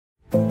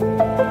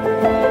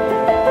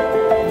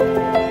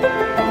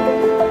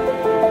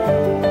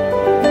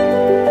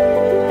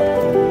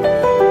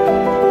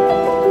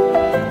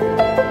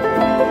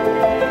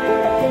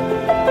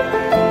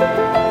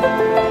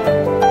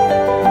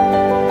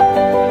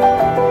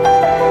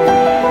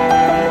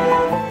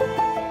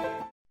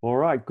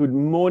right, good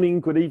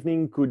morning, good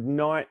evening, good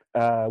night.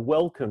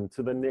 Welcome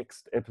to the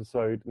next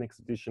episode, next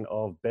edition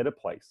of Better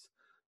Place,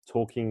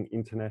 Talking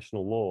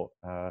International Law.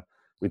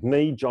 With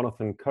me,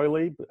 Jonathan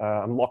Coleb.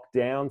 I'm locked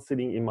down,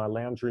 sitting in my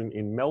lounge room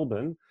in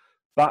Melbourne,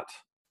 but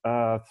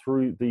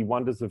through the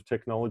wonders of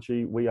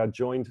technology, we are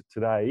joined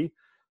today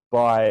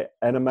by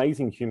an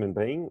amazing human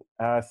being,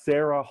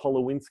 Sarah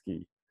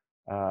Holowinski.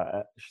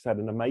 She's had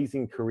an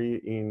amazing career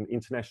in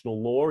international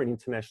law and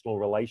international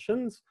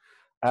relations.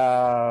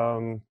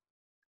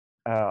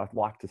 I'd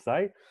like to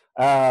say,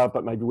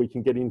 but maybe we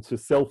can get into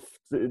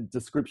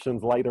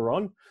self-descriptions later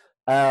on,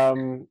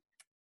 and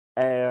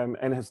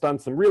has done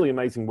some really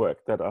amazing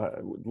work that I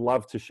would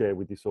love to share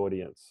with this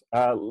audience.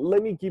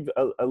 Let me give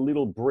a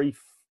little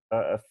brief,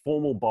 a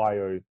formal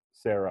bio,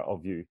 Sarah,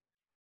 of you,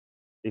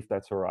 if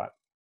that's all right.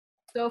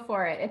 Go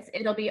for it.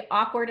 It'll be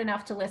awkward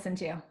enough to listen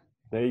to.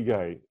 There you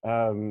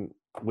go.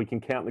 We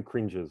can count the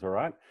cringes, all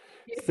right?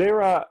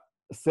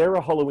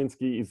 Sarah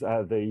Holowinski is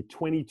the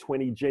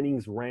 2020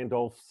 Jennings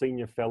Randolph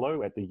Senior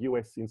Fellow at the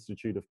US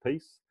Institute of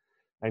Peace,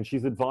 and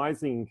she's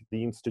advising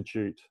the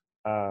Institute,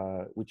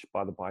 which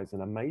by the by is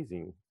an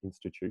amazing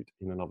institute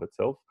in and of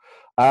itself,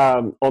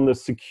 on the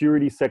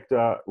security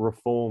sector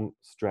reform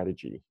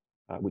strategy,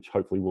 which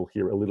hopefully we'll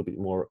hear a little bit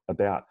more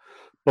about.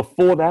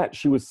 Before that,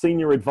 she was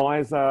Senior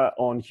Advisor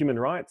on Human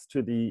Rights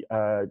to the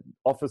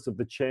Office of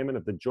the Chairman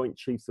of the Joint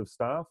Chiefs of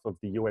Staff of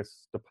the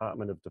US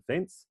Department of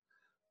Defense.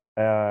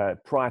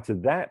 Prior to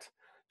that,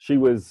 she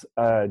was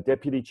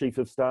Deputy Chief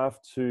of Staff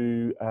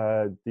to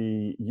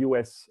the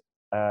US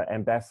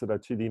Ambassador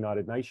to the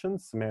United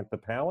Nations, Samantha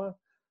Power,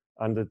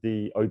 under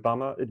the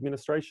Obama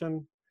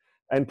administration.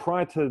 And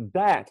prior to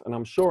that, and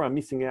I'm sure I'm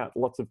missing out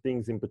lots of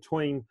things in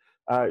between,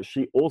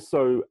 she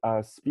also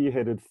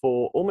spearheaded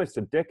for almost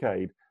a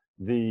decade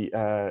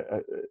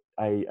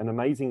an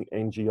amazing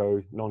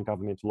NGO,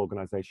 non-governmental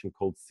organization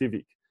called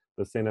CIVIC,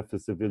 the Center for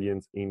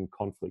Civilians in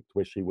Conflict,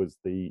 where she was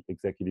the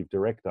executive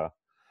director.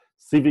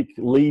 CIVIC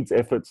leads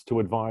efforts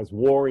to advise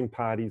warring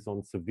parties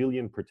on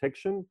civilian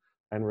protection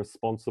and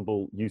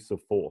responsible use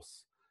of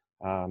force.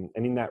 And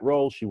in that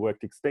role, she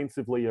worked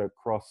extensively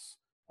across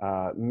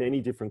many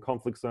different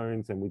conflict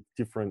zones and with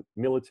different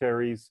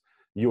militaries,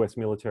 US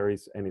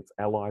militaries and its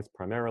allies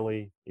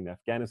primarily in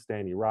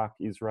Afghanistan, Iraq,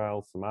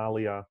 Israel,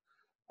 Somalia,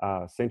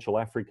 Central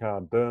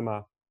Africa,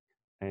 Burma,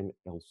 and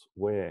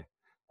elsewhere.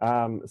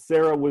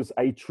 Sarah was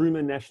a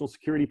Truman National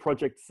Security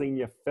Project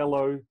Senior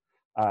Fellow.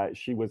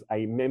 She was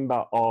a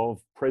member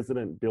of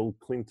President Bill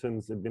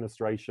Clinton's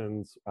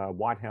administration's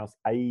White House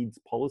AIDS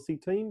policy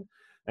team,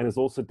 and has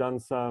also done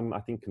some,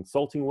 I think,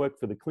 consulting work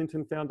for the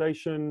Clinton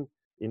Foundation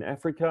in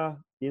Africa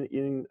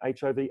in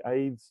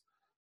HIV/AIDS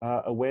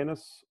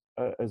awareness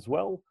as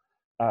well.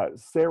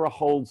 Sarah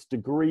holds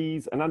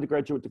degrees, an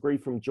undergraduate degree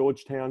from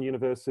Georgetown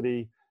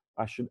University.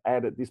 I should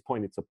add at this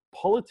point, it's a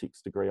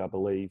politics degree, I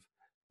believe,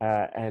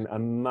 and a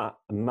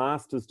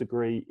master's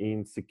degree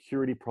in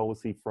security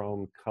policy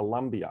from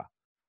Columbia.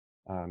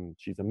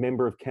 She's a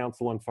member of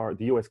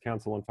the US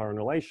Council on Foreign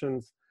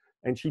Relations,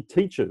 and she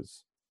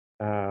teaches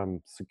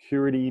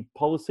security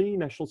policy,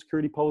 national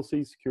security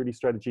policy, security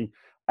strategy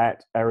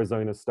at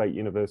Arizona State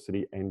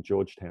University and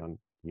Georgetown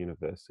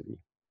University.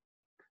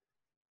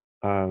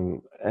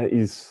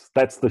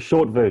 That's the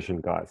short version,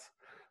 guys.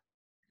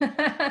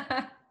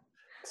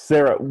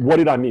 Sarah, what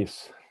did I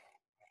miss?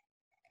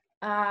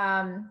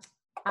 I'm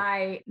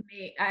a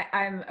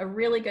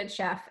really good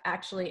chef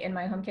actually in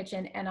my home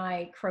kitchen, and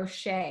I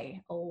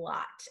crochet a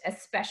lot,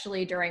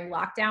 especially during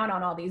lockdown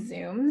on all these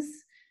Zooms.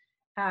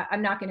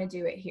 I'm not going to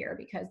do it here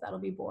because that'll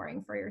be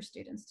boring for your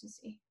students to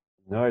see.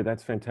 No,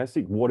 that's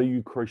fantastic. What are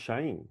you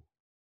crocheting?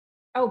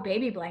 Oh,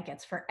 baby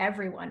blankets for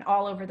everyone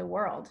all over the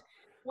world.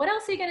 What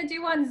else are you going to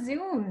do on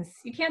Zooms?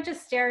 You can't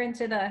just stare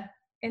into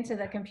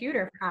the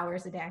computer for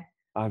hours a day.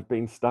 I've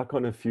been stuck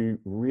on a few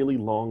really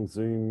long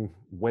Zoom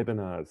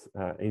webinars,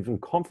 even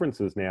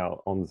conferences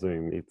now on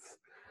Zoom.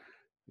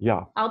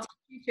 Yeah. I'll teach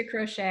you to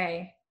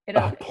crochet.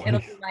 It'll be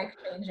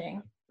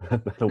life-changing.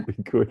 That'll be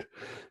good.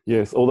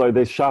 Yes, although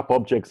there's sharp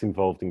objects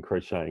involved in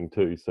crocheting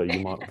too, so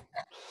you might.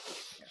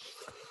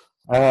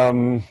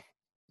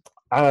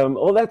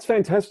 Oh, that's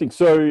fantastic.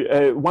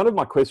 So one of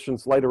my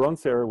questions later on,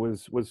 Sarah,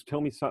 was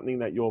tell me something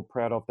that you're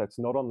proud of that's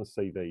not on the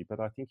CV, but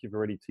I think you've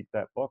already ticked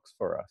that box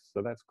for us,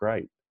 so that's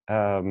great.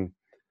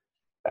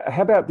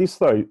 How about this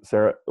though,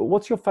 Sarah?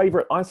 What's your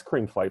favorite ice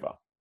cream flavor?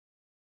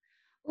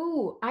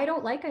 Ooh, I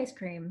don't like ice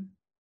cream.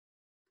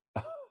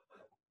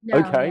 No,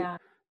 okay, yeah.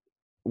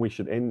 We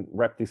should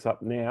wrap this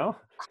up now.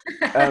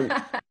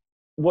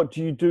 What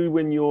do you do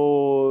when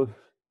you're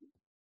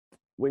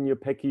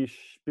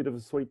peckish, bit of a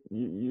sweet,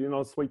 you're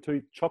not a sweet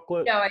tooth?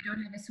 Chocolate? No, I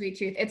don't have a sweet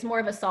tooth. It's more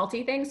of a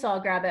salty thing. So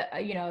I'll grab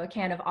a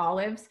can of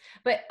olives,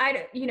 but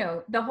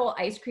the whole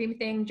ice cream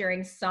thing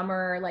during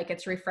summer, like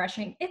it's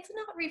refreshing. It's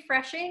not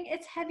refreshing.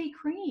 It's heavy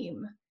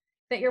cream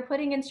that you're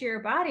putting into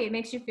your body. It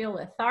makes you feel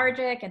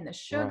lethargic, and the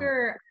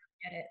sugar,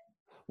 I get it.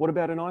 What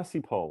about an icy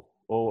pole?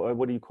 Or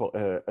what do you call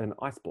an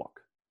ice block?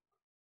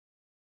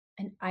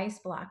 An ice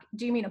block.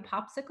 Do you mean a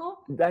popsicle?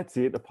 That's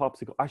it, a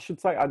popsicle. I should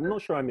say, I'm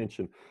not sure I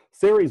mentioned,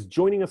 Sarah is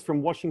joining us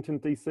from Washington,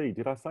 D.C.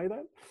 Did I say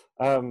that?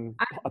 I'm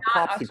A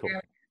not popsicle.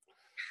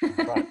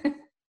 Right.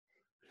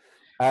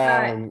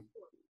 Australian. uh, Um,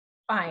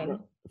 Fine.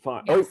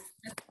 fine. Yes.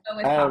 Let's go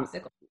with Um,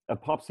 popsicle. a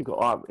popsicle.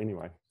 Oh,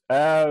 anyway,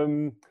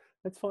 um,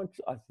 that's fine.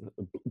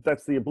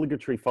 That's the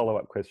obligatory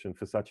follow-up question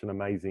for such an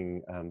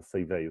amazing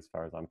CV, as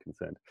far as I'm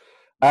concerned.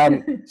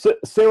 So,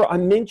 Sarah, I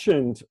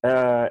mentioned,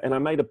 and I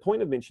made a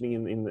point of mentioning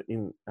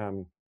in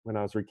when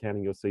I was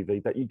recounting your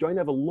CV, that you don't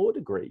have a law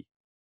degree.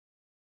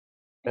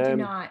 I do Um,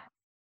 not.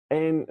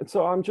 and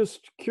so I'm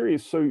just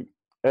curious. So,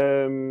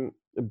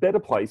 a Better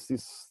Place.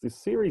 This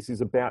series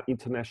is about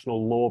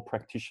international law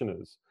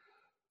practitioners.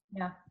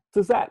 Yeah.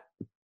 Does that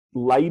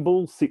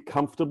label sit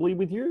comfortably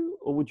with you,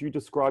 or would you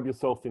describe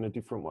yourself in a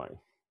different way?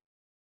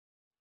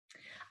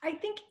 I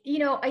think,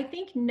 I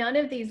think none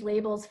of these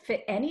labels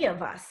fit any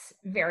of us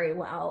very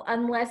well,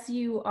 unless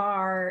you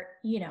are,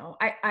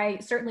 I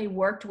certainly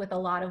worked with a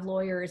lot of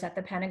lawyers at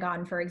the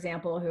Pentagon, for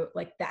example, who,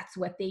 like, that's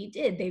what they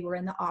did. They were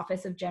in the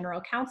Office of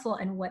General Counsel,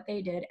 and what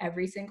they did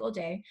every single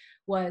day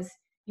was,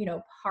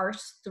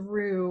 parse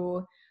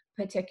through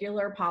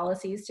particular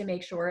policies to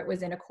make sure it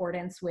was in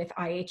accordance with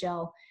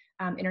IHL,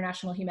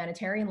 international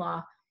humanitarian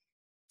law.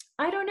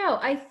 I don't know.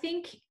 I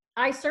think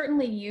I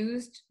certainly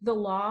used the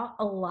law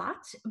a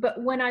lot,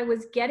 but when I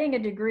was getting a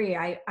degree,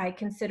 I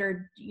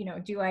considered,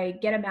 do I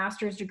get a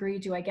master's degree?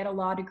 Do I get a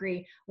law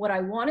degree? What I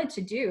wanted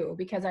to do,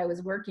 because I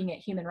was working at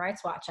Human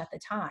Rights Watch at the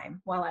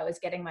time while I was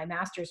getting my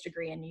master's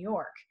degree in New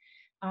York,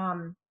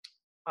 um,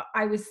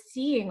 I was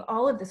seeing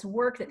all of this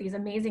work that these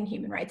amazing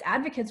human rights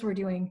advocates were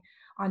doing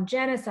on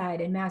genocide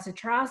and mass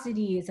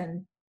atrocities.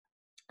 And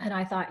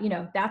I thought,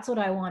 that's what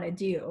I want to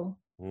do.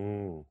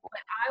 Mm.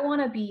 I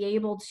want to be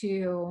able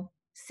to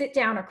sit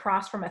down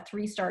across from a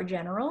 3-star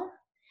general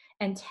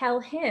and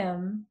tell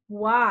him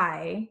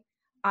why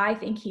I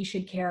think he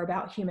should care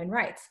about human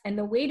rights. And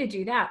the way to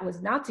do that was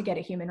not to get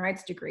a human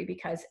rights degree,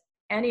 because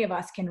any of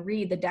us can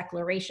read the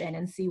Declaration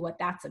and see what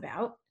that's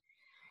about.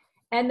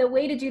 And the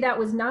way to do that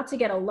was not to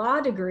get a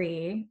law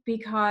degree,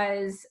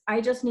 because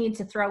I just need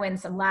to throw in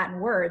some Latin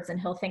words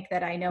and he'll think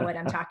that I know what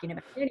I'm talking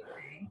about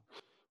anyway.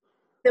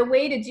 The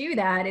way to do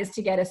that is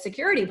to get a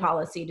security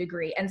policy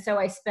degree. And so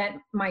I spent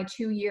my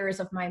 2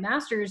 years of my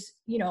master's,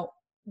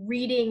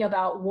 reading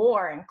about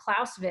war and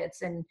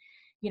Clausewitz and,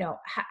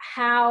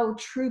 how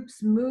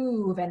troops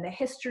move and the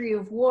history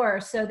of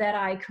war, so that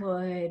I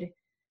could,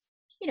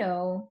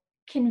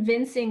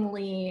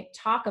 convincingly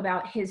talk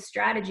about his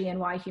strategy and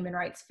why human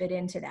rights fit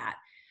into that.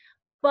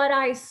 But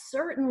I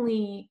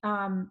certainly,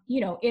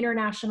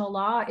 international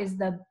law is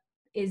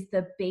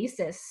the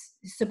basis,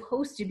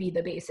 supposed to be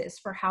the basis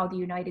for how the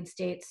United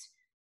States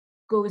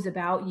goes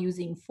about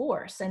using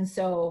force. And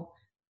so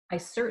I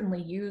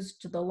certainly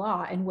used the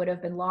law and would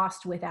have been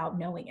lost without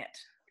knowing it.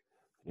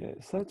 Yeah,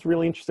 so that's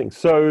really interesting.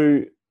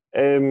 So,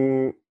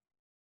 so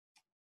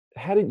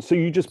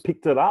you just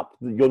picked it up?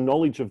 Your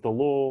knowledge of the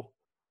law,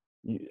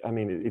 I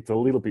mean, it's a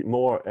little bit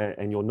more,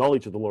 and your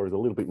knowledge of the law is a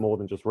little bit more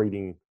than just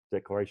reading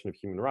Declaration of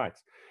Human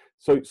Rights.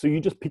 So you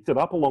just picked it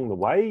up along the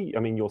way? I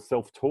mean, you're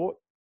self-taught?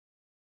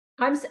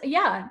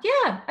 Yeah.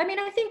 I mean,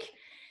 I think,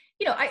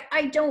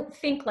 I don't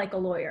think like a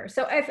lawyer.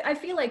 So I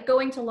feel like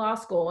going to law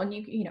school, and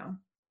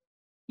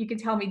you can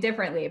tell me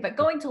differently, but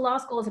going to law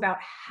school is about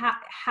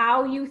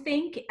how you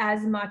think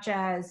as much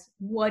as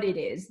what it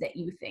is that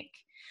you think.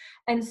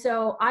 And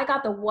so I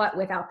got the what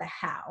without the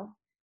how.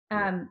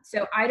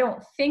 So I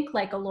don't think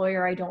like a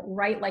lawyer. I don't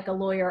write like a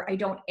lawyer. I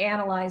don't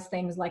analyze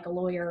things like a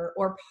lawyer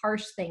or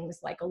parse things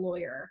like a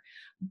lawyer.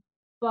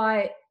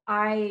 But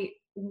I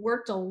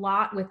worked a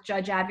lot with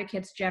Judge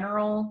Advocates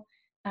General,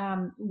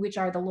 which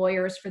are the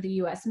lawyers for the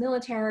U.S.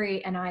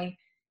 military. And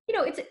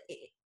it's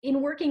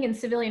in working in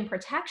civilian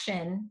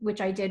protection,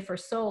 which I did for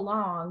so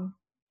long.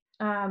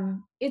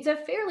 It's a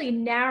fairly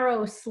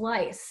narrow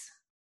slice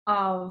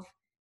of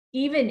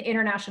even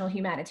international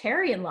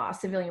humanitarian law.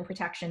 Civilian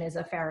protection is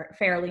a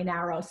fairly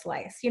narrow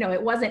slice.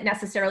 It wasn't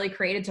necessarily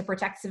created to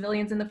protect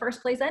civilians in the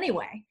first place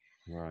anyway.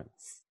 Right.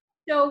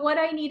 So what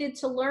I needed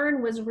to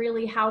learn was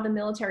really how the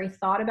military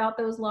thought about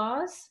those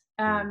laws,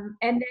 and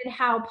then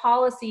how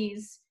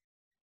policies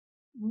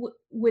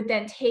would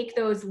then take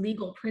those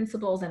legal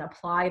principles and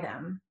apply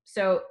them.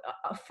 So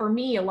for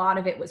me, a lot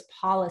of it was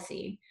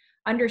policy.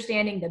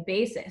 Understanding the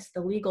basis,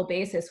 the legal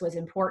basis was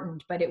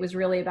important, but it was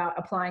really about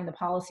applying the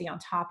policy on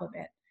top of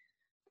it.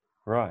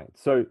 Right.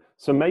 So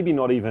maybe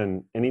not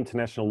even an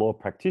international law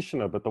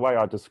practitioner, but the way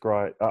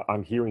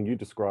I'm hearing you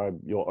describe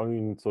your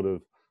own sort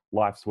of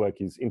life's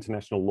work is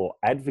international law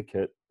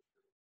advocate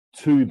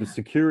to the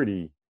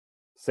security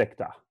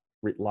sector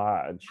writ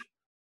large.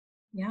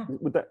 Yeah.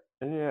 Would that,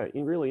 yeah,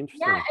 really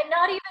interesting. Yeah, and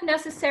not even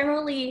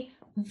necessarily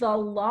the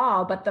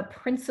law, but the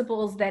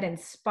principles that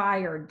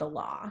inspired the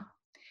law.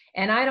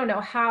 And I don't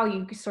know how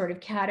you sort of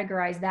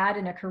categorize that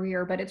in a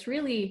career, but it's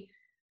really,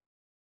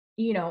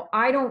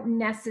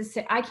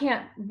 I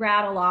can't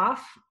rattle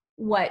off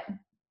what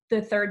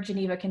the Third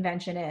Geneva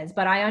Convention is,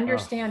 but I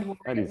understand why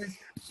it was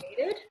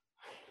created.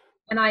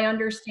 and I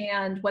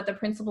understand what the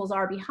principles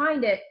are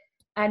behind it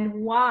and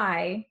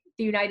why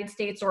the United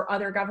States or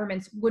other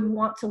governments would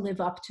want to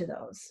live up to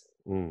those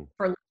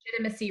for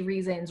legitimacy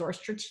reasons or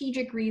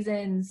strategic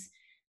reasons.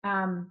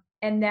 And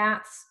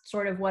that's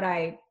sort of what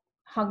I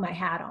hung my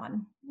hat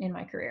on in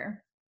my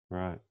career.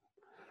 Right.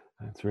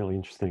 That's really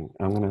interesting.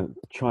 I'm going to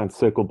try and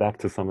circle back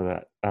to some of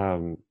that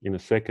in a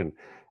second.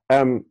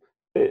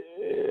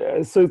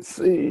 So it's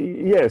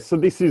yeah. So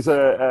this is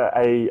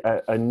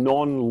a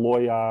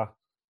non-lawyer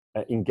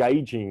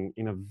engaging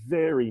in a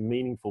very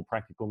meaningful,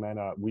 practical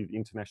manner with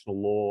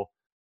international law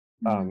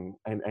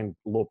and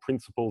law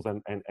principles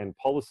and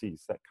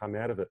policies that come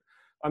out of it.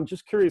 I'm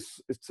just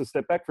curious to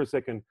step back for a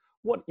second.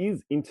 What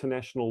is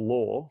international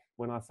law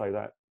when I say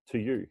that to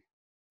you?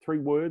 3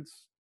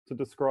 words to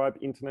describe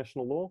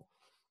international law?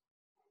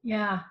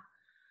 Yeah.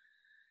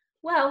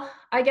 Well,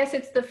 I guess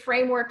it's the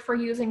framework for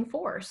using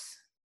force.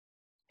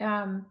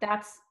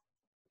 That's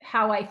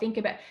how I think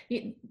about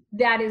it.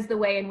 That is the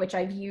way in which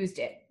I've used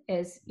it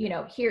is,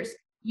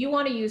 you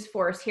want to use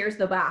force, here's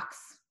the box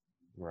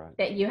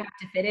that you have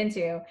to fit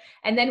into.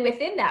 And then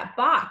within that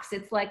box,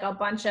 it's like a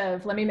bunch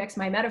of, let me mix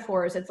my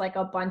metaphors. It's like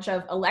a bunch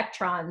of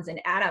electrons and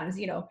atoms,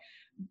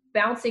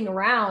 bouncing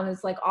around.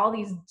 It's like all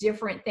these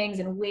different things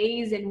and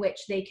ways in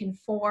which they can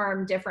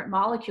form different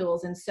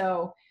molecules. And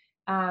so,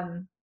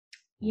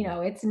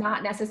 it's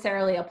not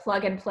necessarily a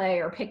plug and play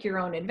or pick your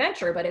own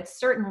adventure, but it's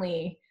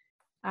certainly,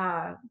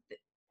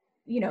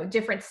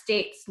 different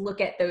states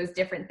look at those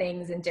different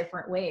things in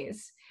different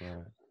ways.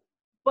 Right.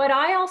 But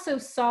I also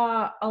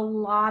saw a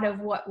lot of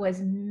what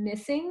was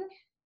missing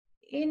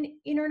in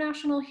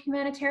international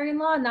humanitarian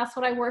law, and that's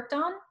what I worked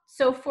on.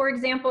 So, for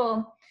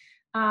example,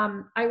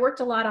 I worked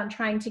a lot on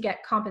trying to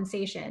get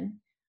compensation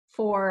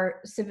for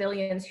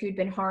civilians who'd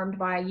been harmed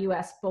by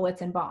US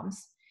bullets and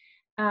bombs.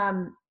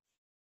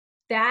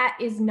 That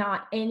is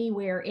not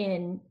anywhere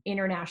in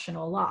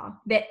international law.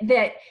 That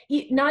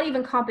not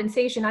even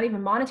compensation, not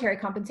even monetary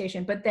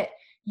compensation, but that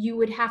you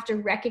would have to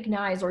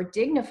recognize or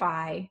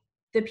dignify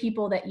the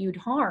people that you'd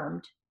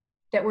harmed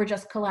that were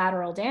just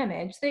collateral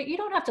damage. That you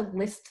don't have to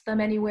list them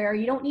anywhere.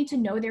 You don't need to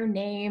know their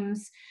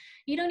names.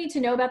 You don't need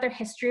to know about their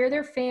history or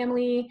their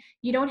family.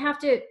 You don't have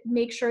to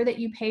make sure that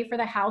you pay for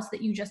the house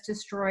that you just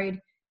destroyed.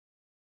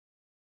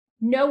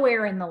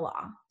 Nowhere in the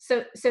law.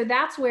 So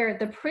that's where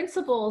the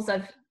principles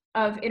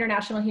of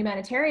international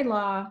humanitarian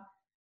law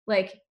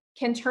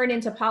can turn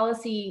into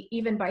policy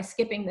even by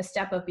skipping the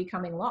step of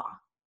becoming law.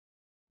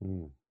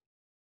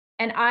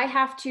 And I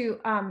have to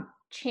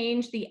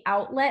change the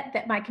outlet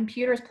that my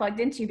computer is plugged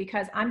into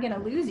because I'm going to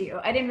lose you.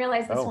 I didn't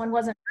realize this one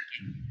wasn't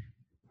working.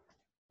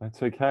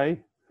 That's okay.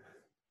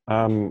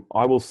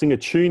 I will sing a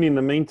tune in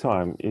the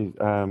meantime.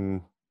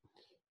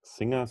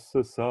 Sing us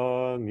a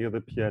song, you're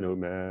the piano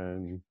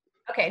man.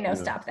 Okay, no,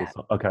 stop that.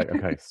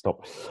 Okay,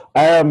 stop.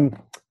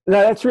 No,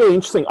 that's really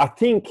interesting. I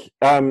think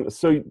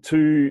so.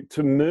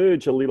 To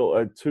merge a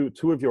little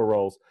two of your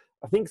roles,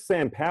 I think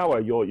Sam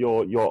Power,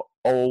 your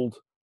old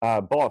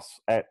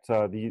boss at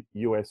the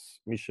US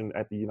mission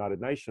at the United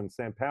Nations,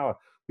 Sam Power,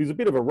 who's a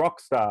bit of a rock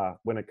star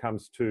when it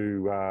comes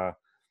to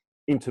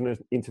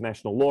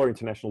international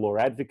law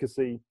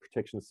advocacy,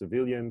 protection of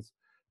civilians.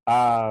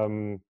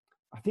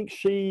 I think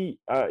she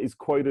is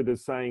quoted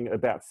as saying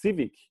about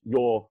Civic,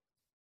 your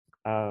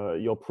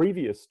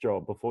previous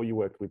job before you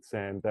worked with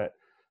Sam, that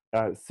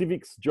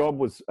Civic's job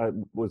was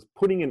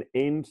putting an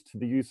end to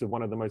the use of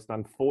one of the most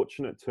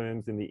unfortunate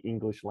terms in the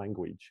English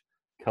language,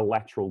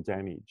 collateral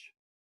damage.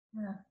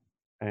 Yeah.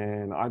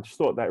 And I just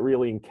thought that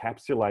really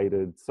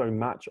encapsulated so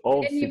much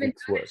of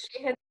Civic's work.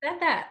 She had said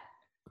that.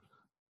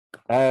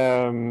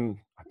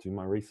 I do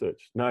my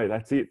research. No,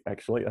 that's it,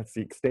 actually. That's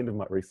the extent of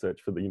my research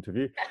for the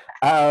interview.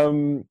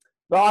 But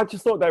I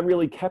just thought that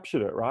really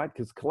captured it, right?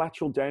 Because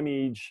collateral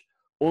damage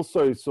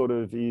also sort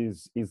of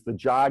is the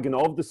jargon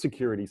of the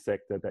security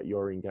sector that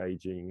you're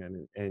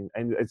engaging.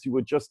 And as you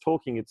were just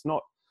talking, it's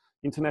not,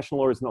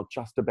 international law is not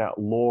just about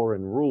law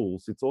and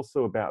rules. It's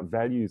also about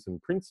values and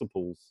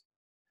principles.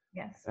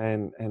 Yes.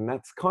 And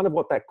that's kind of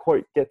what that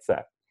quote gets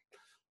at.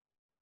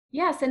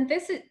 Yes, and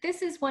this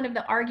is one of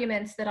the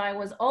arguments that I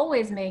was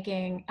always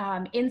making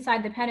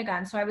inside the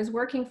Pentagon. So I was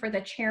working for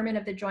the chairman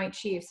of the Joint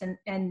Chiefs,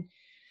 and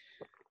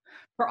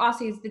for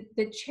Aussies,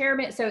 the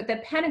chairman. So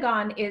the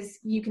Pentagon is,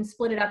 you can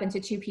split it up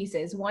into 2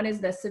 pieces. One is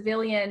the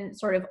civilian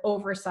sort of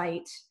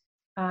oversight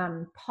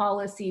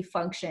policy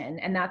function,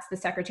 and that's the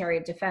Secretary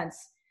of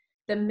Defense.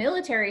 The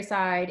military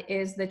side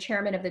is the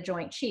chairman of the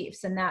Joint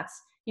Chiefs, and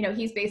that's,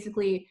 he's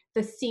basically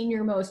the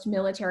senior most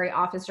military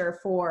officer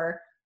for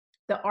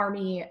the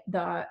Army,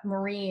 the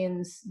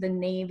Marines, the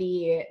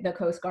Navy, the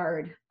Coast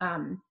Guard,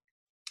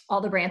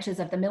 all the branches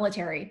of the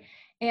military.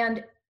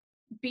 And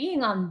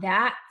being on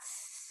that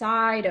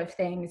side of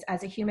things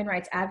as a human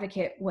rights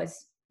advocate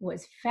was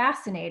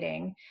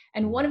fascinating.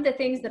 And one of the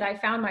things that I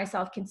found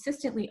myself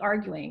consistently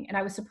arguing, and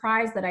I was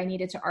surprised that I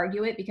needed to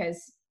argue it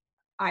because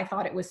I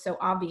thought it was so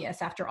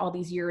obvious after all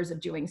these years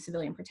of doing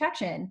civilian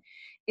protection,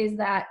 is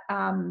that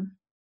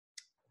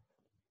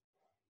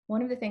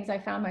one of the things I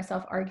found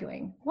myself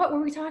arguing, what were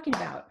we talking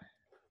about?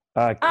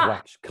 Yeah.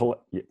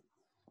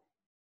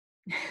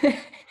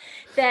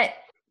 that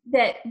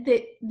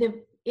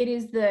it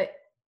is the,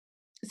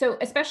 so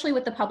especially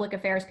with the public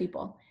affairs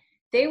people,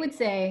 they would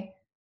say,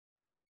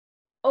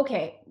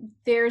 okay,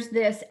 there's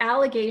this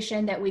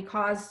allegation that we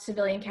caused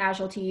civilian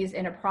casualties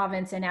in a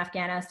province in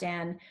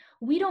Afghanistan.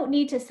 We don't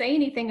need to say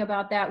anything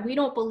about that. We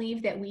don't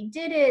believe that we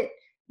did it,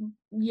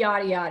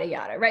 yada, yada,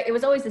 yada, right? It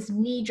was always this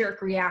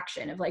knee-jerk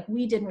reaction of like,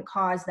 we didn't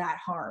cause that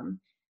harm.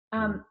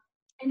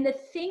 And the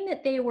thing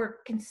that they were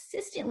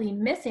consistently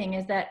missing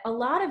is that a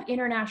lot of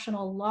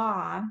international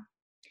law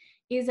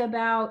is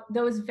about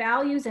those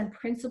values and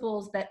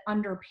principles that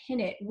underpin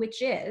it,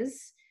 which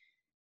is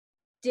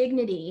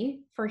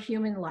dignity for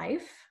human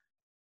life,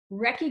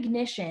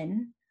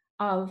 recognition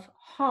of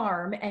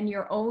harm and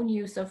your own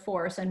use of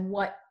force and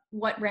what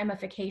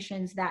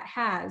ramifications that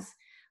has,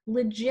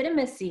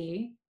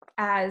 legitimacy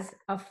as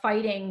a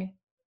fighting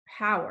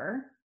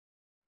power,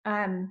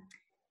 and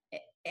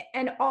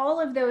all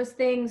of those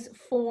things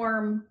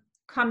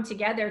come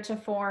together to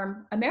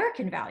form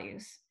American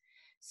values.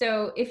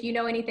 So if you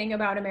know anything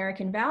about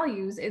American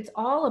values, it's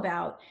all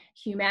about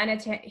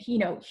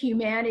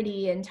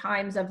humanity in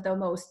times of the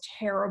most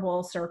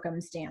terrible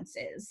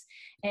circumstances.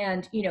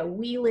 And,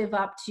 we live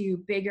up to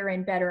bigger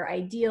and better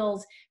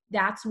ideals.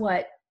 That's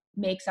what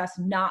makes us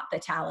not the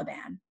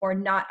Taliban or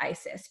not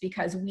ISIS,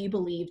 because we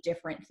believe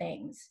different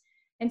things.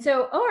 And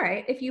so, all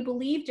right, if you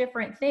believe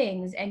different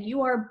things and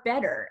you are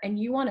better and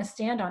you want to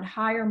stand on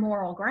higher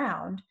moral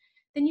ground,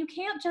 then you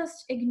can't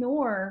just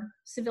ignore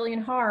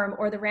civilian harm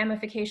or the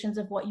ramifications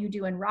of what you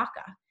do in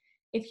Raqqa.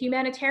 If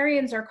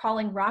humanitarians are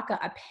calling Raqqa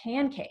a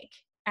pancake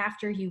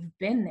after you've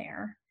been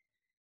there,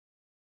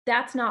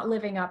 that's not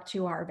living up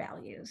to our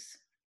values.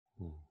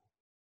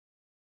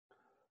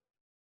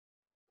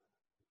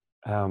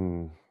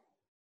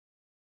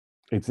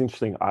 It's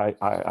interesting. I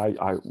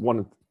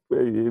want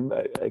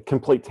a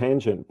complete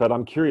tangent, but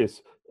I'm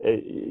curious.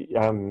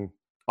 IHL,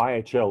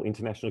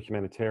 International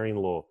Humanitarian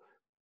Law,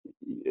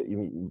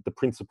 the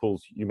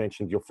principles you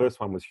mentioned, your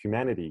first one was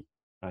humanity,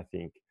 I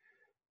think.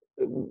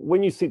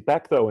 When you sit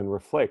back though and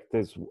reflect,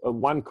 there's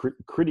one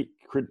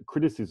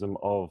criticism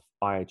of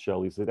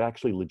IHL is it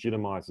actually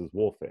legitimizes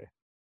warfare.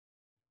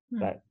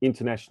 That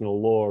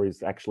international law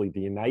is actually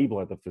the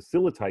enabler, the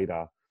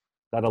facilitator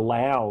that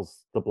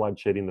allows the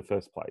bloodshed in the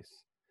first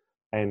place.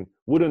 And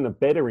wouldn't a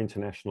better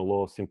international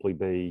law simply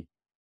be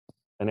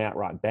an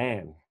outright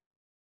ban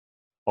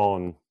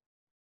on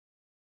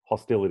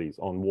hostilities,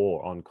 on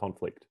war, on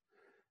conflict?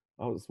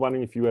 I was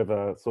wondering if you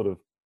ever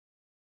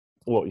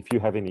if you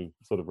have any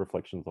sort of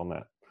reflections on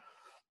that.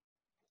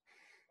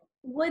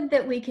 Would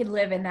that we could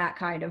live in that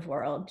kind of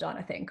world,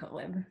 Jonathan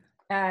Cohen.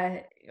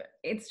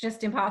 It's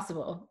just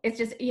impossible. It's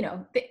just,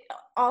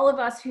 all of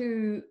us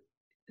who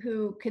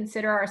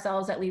consider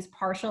ourselves at least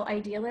partial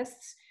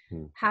idealists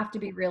have to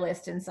be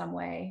realist in some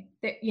way.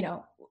 That,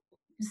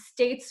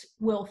 states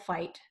will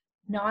fight.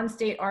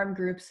 Non-state armed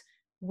groups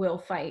will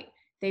fight.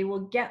 They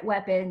will get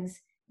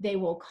weapons. They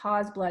will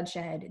cause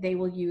bloodshed. They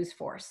will use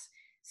force.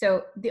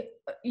 So,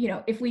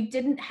 if we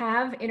didn't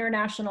have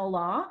international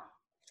law,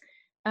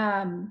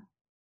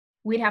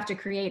 we'd have to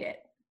create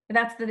it.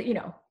 That's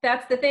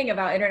the thing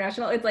about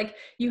international. It's like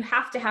you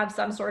have to have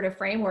some sort of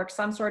framework,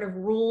 some sort of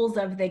rules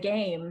of the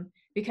game,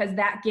 because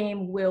that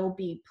game will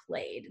be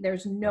played.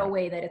 There's no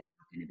way that it's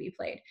not going to be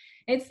played.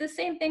 It's the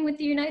same thing with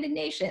the United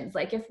Nations.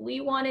 Like if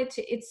we wanted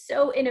to, it's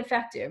so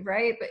ineffective,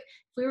 right? But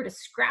if we were to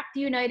scrap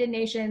the United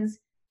Nations,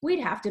 we'd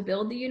have to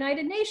build the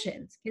United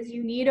Nations, because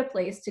you need a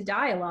place to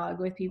dialogue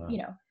with people.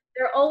 Wow.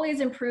 There are always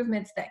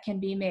improvements that can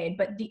be made,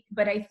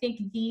 but I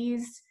think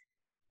these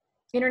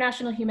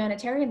international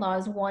humanitarian law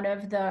is one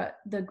of the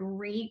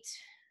great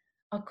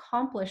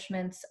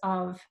accomplishments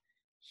of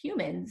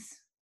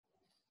humans.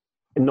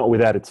 And not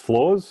without its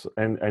flaws,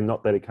 and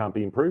not that it can't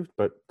be improved,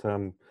 but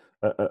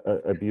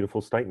a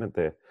beautiful statement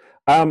there.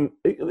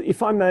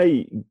 If I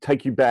may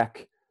take you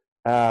back,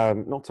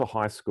 not to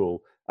high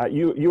school,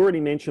 you already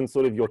mentioned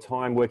sort of your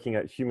time working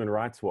at Human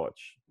Rights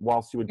Watch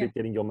whilst you were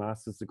getting your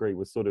master's degree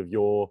was sort of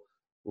your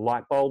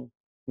light bulb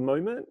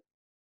moment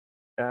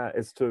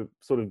as to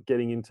sort of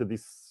getting into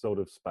this sort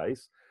of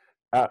space.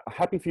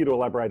 Happy for you to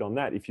elaborate on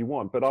that if you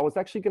want, but I was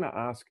actually going to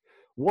ask,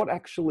 what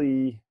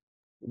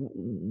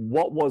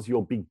was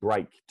your big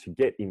break to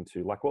get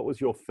into? Like, what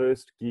was your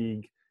first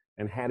gig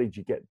and how did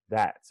you get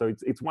that? So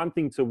it's one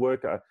thing to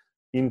work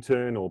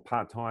intern or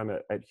part-time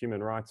at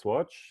Human Rights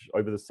Watch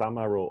over the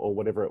summer or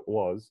whatever it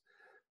was,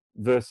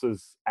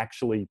 versus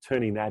actually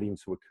turning that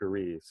into a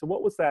career. So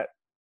what was that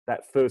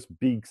first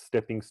big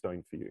stepping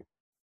stone for you?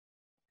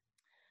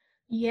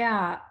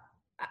 Yeah,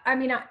 I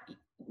mean,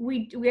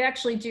 we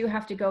actually do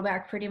have to go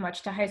back pretty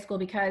much to high school,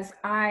 because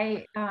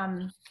I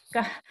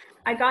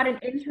got an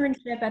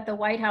internship at the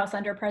White House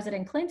under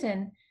President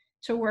Clinton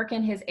to work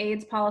in his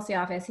AIDS policy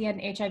office. He had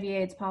an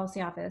HIV/AIDS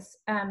policy office.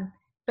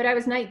 But I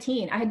was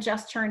 19. I had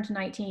just turned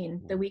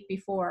 19 the week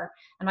before,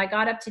 and I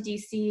got up to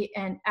DC.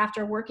 And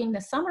after working the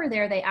summer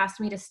there, they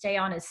asked me to stay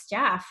on his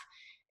staff,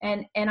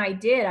 and I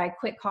did. I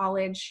quit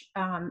college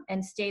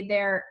and stayed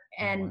there.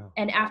 And Wow.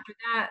 and after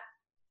that,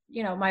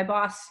 my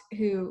boss,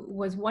 who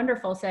was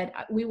wonderful, said,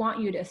 we want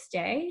you to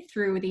stay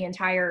through the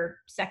entire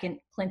second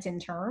Clinton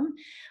term,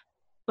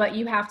 but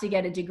you have to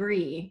get a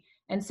degree.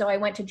 And so I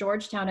went to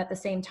Georgetown at the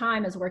same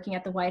time as working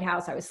at the White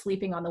House. I was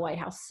sleeping on the White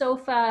House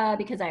sofa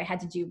because I had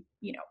to do,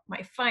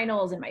 my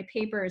finals and my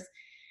papers.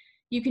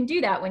 You can do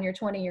that when you're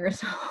 20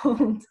 years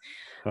old.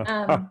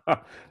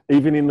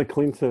 Even in the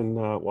Clinton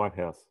White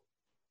House.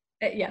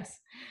 Yes.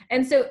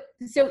 And so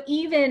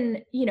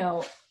even,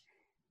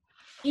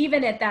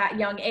 even at that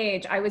young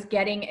age, I was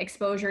getting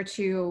exposure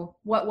to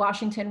what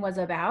Washington was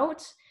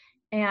about,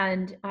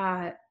 and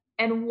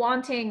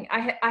wanting,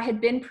 I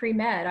had been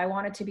pre-med, I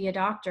wanted to be a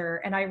doctor,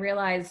 and I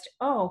realized,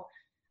 oh,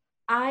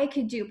 I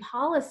could do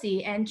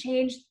policy and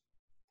change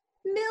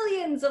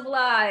millions of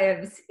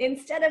lives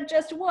instead of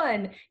just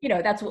one.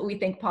 That's what we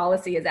think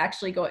policy is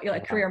actually going,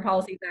 like career in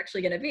policy is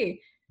actually going to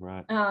be.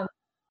 Right.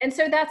 And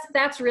so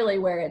that's really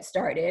where it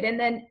started. And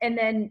then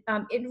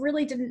it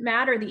really didn't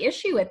matter the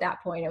issue at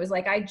that point. It was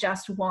like, I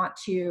just want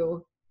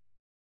to,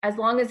 as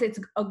long as it's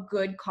a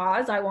good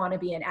cause, I want to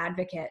be an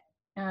advocate.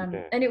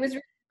 And it was,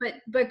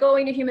 but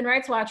going to Human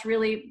Rights Watch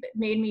really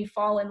made me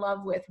fall in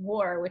love with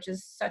war, which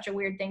is such a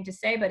weird thing to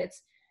say, but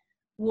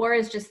war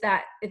is just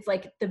that, it's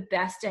like the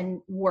best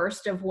and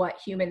worst of what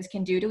humans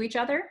can do to each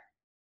other.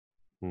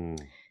 And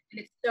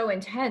it's so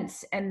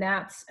intense. And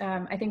that's,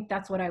 I think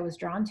that's what I was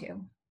drawn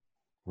to.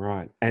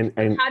 Right. And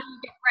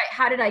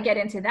how did I get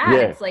into that? Yeah.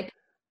 It's like,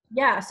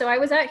 so I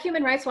was at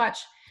Human Rights Watch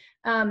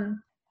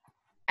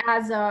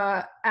as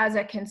a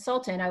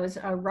consultant. I was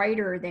a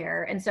writer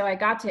there. And so I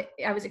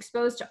was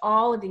exposed to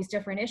all of these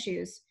different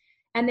issues.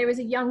 And there was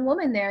a young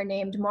woman there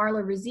named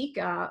Marla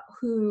Rizika,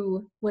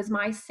 who was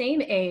my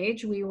same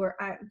age. We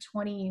were at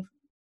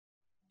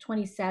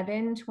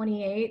 27,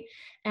 28.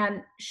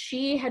 And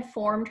she had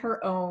formed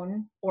her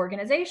own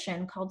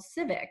organization called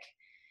Civic.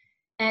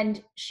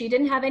 And she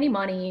didn't have any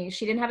money.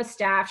 She didn't have a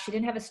staff. She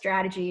didn't have a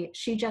strategy.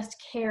 She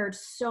just cared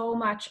so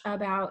much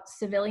about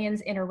civilians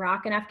in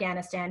Iraq and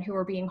Afghanistan who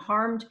were being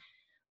harmed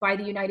by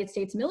the United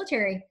States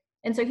military.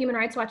 And so Human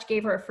Rights Watch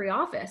gave her a free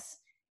office.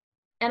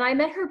 And I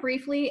met her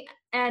briefly.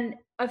 And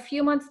a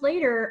few months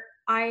later,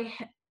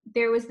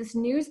 there was this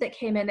news that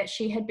came in that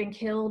she had been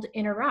killed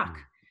in Iraq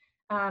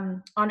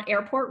on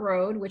Airport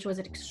Road, which was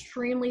an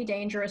extremely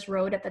dangerous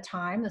road at the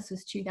time. This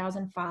was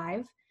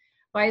 2005,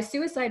 by a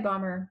suicide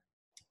bomber.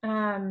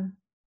 And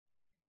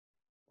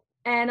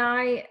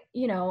I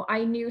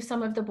knew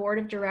some of the board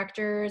of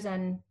directors,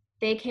 and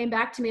they came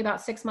back to me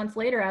about 6 months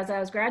later as I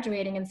was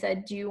graduating and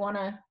said, do you want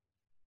to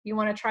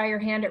try your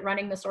hand at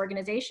running this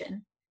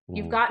organization?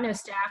 You've got no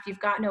staff, you've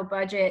got no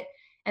budget,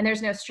 and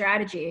there's no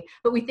strategy,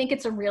 but we think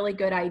it's a really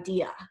good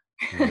idea.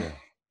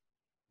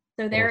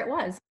 So there it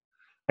was.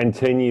 And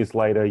 10 years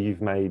later, you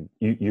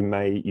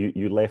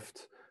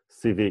left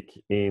Civic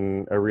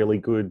in a really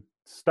good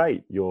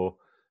state. You're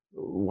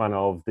one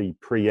of the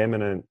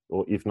preeminent,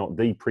 or if not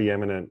the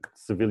preeminent,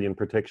 civilian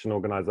protection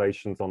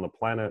organizations on the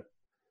planet.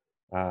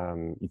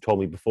 You told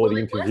me before the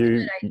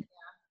interview. It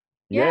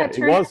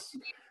was a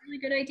really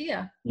good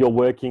idea. You're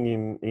working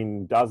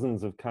in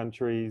dozens of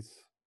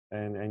countries,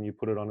 and you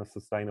put it on a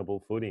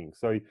sustainable footing.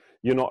 So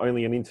you're not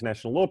only an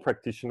international law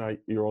practitioner,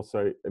 you're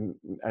also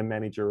a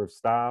manager of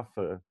staff,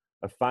 a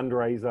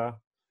fundraiser.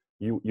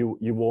 You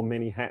wore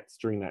many hats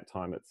during that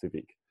time at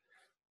Civic.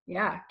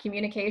 Yeah,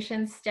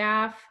 communications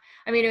staff.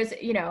 I mean, it was,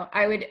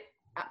 I would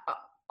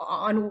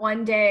on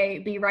one day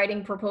be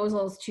writing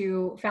proposals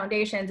to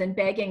foundations and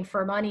begging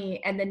for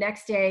money, and the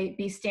next day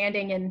be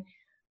standing in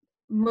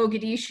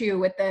Mogadishu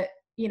with the,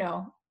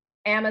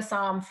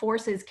 AMISOM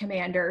forces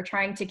commander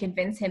trying to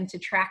convince him to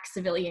track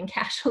civilian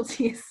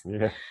casualties.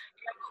 Yeah.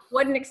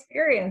 What an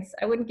experience.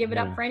 I wouldn't give it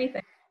up for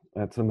anything.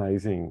 That's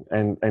amazing.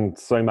 And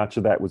so much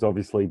of that was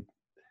obviously,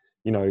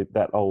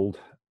 that old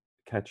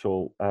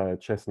catch-all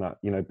chestnut,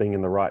 being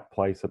in the right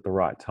place at the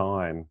right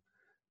time.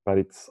 But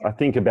it's, I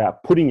think,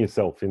 about putting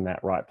yourself in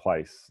that right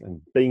place and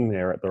being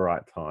there at the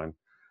right time,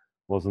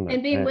 wasn't it?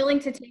 And being willing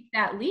to take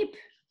that leap,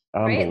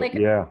 right? Like,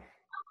 yeah.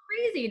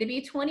 Crazy to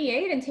be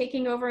 28 and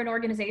taking over an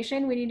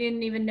organization when you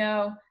didn't even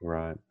know,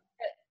 right?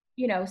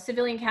 That,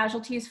 civilian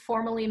casualties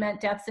formally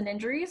meant deaths and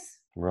injuries.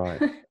 Right.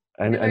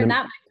 And that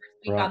my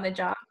first week on the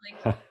job.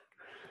 Like,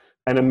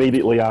 and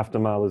immediately after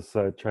Marla's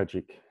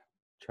tragic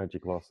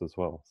loss as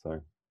well. So.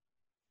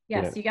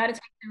 Yes, you got to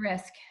take the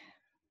risk.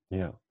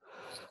 Yeah.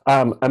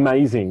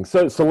 Amazing.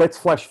 So let's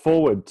flash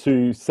forward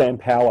to Sam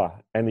Power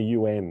and the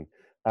UN.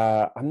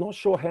 I'm not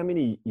sure how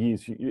many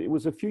years. It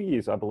was a few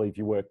years, I believe,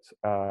 you worked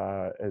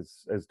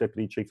as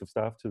Deputy Chief of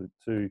Staff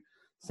to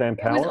Sam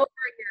Power. It was over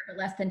a year, but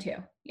less than 2.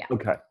 Yeah.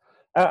 Okay.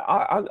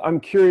 I'm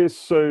curious.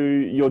 So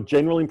your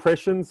general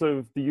impressions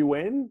of the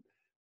UN?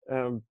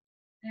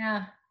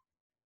 Yeah.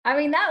 I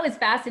mean, that was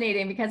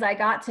fascinating because I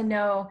got to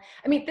know.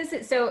 I mean, this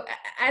is so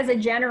as a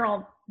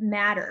general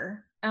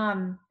matter.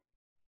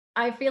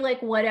 I feel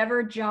like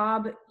whatever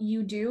job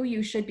you do,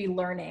 you should be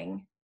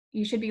learning.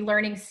 You should be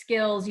learning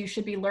skills. You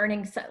should be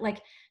learning,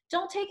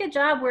 don't take a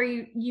job where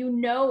you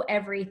know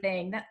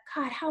everything.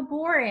 God, how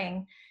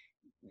boring.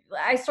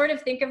 I sort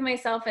of think of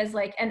myself as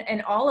like,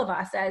 and all of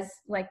us as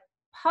like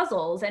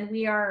puzzles, and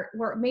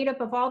we're made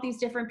up of all these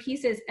different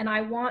pieces, and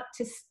I want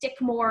to stick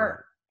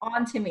more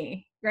onto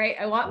me, right?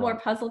 I want more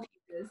puzzle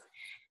pieces.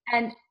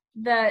 And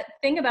the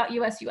thing about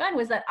USUN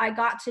was that I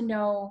got to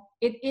know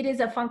it is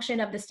a function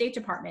of the State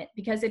Department,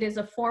 because it is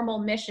a formal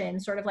mission,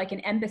 sort of like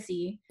an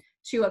embassy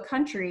to a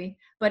country,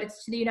 but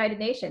it's to the United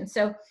Nations.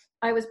 So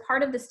I was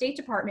part of the State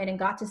Department and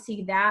got to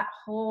see that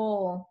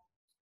whole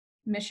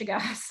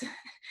mishigas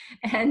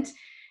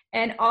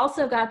and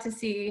also got to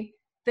see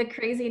the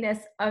craziness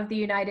of the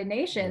United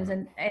Nations.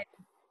 And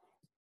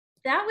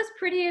that was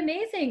pretty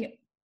amazing.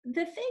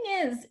 The thing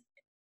is,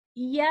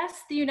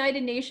 yes, the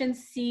United Nations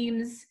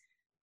seems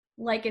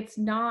like it's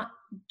not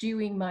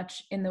doing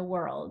much in the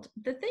world.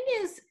 The thing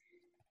is,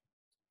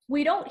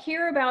 we don't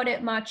hear about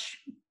it much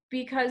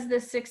because the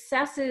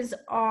successes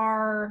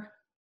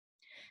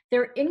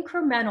they're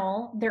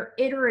incremental, they're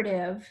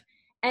iterative,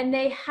 and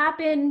they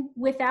happen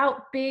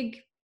without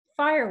big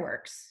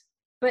fireworks.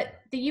 But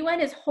the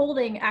UN is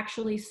holding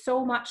actually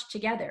so much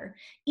together,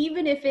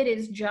 even if it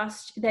is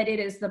just that it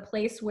is the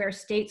place where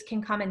states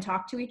can come and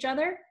talk to each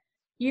other.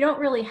 You don't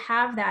really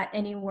have that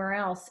anywhere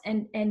else.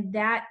 And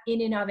that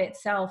in and of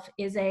itself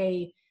is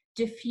a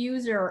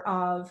diffuser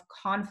of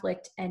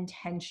conflict and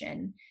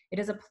tension. It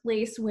is a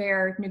place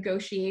where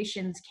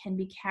negotiations can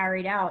be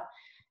carried out.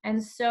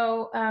 And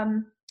so,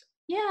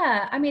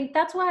 yeah, I mean,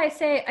 that's why I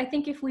say, I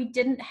think if we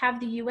didn't have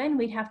the UN,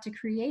 we'd have to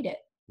create it.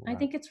 I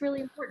think it's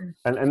really important.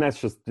 And that's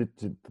just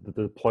the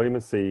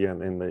diplomacy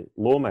and the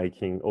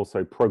lawmaking.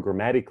 Also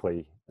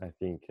programmatically, I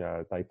think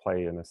they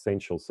play an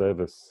essential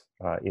service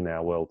in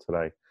our world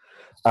today.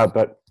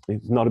 But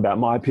it's not about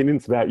my opinion,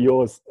 it's about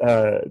yours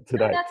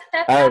today. No,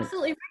 that's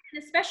absolutely right.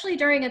 And especially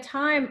during a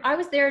time, I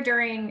was there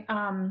during,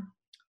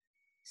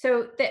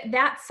 so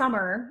that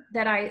summer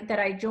that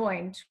I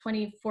joined,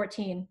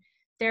 2014,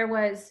 there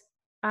was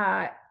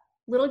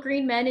little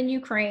green men in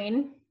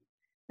Ukraine.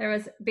 There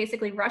was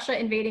basically Russia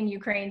invading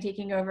Ukraine,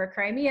 taking over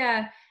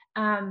Crimea.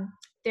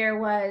 There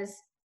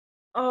was,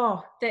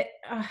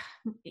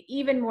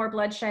 even more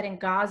bloodshed in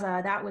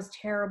Gaza. That was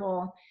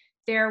terrible.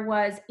 There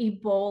was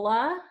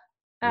Ebola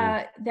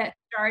that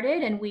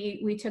started, and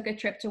we took a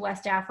trip to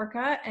West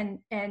Africa,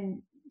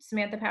 and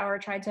Samantha Power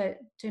tried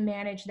to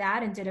manage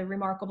that and did a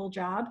remarkable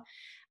job.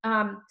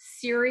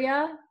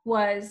 Syria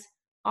was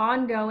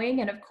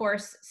ongoing, and of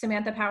course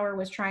Samantha Power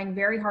was trying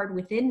very hard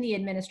within the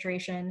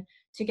administration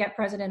to get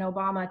President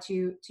Obama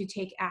to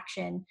take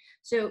action.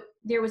 So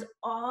there was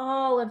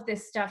all of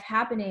this stuff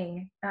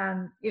happening.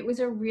 It was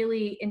a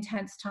really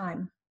intense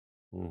time.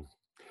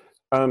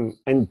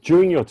 And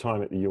during your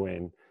time at the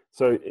UN,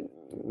 so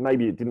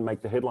maybe it didn't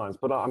make the headlines,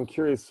 but I'm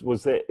curious,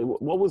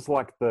 what was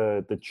like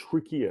the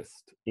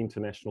trickiest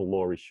international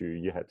law issue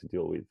you had to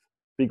deal with,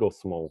 big or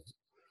small?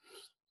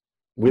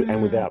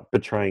 And without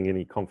betraying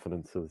any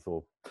confidences,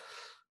 or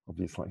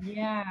obviously.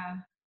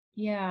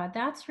 Yeah,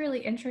 that's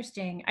really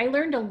interesting. I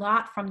learned a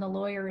lot from the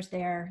lawyers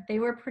there. They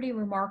were pretty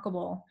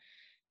remarkable.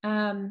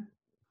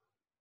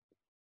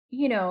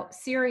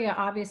 Syria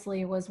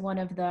obviously was one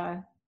of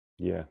the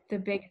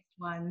biggest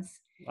ones.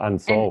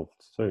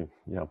 Unsolved too,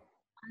 yeah.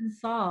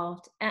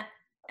 Unsolved.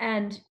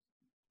 And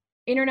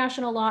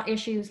international law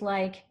issues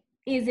like,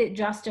 is it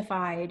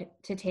justified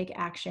to take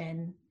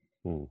action?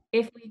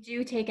 If we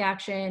do take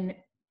action,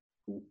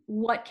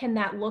 what can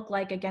that look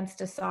like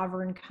against a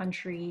sovereign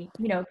country?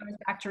 It goes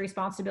back to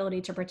responsibility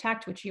to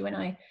protect, which you and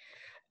I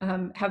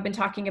have been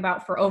talking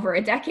about for over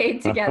a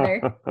decade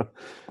together.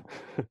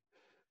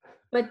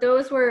 But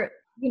those were,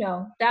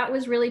 that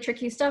was really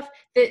tricky stuff.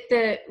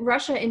 The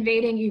Russia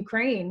invading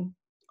Ukraine,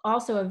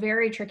 also a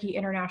very tricky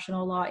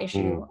international law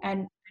issue.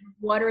 And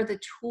what are the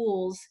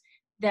tools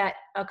that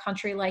a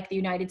country like the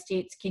United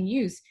States can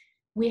use?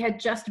 We had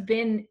just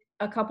been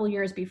a couple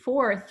years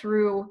before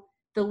through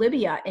the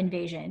Libya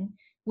invasion,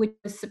 which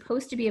was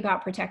supposed to be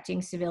about protecting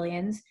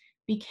civilians,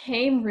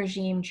 became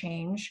regime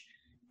change.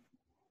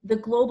 The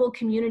global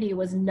community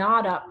was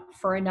not up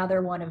for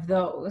another one of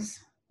those.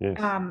 Yes.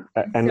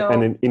 And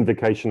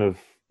an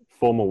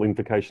formal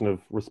invocation of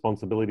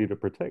responsibility to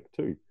protect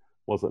too,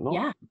 was it not?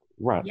 Yeah.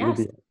 Right. Yes.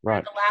 Libya.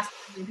 Right. The last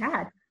one we've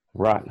had.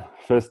 Right.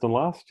 First and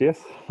last,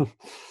 yes.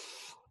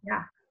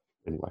 Yeah.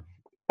 Anyway.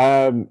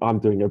 I'm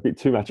doing a bit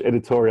too much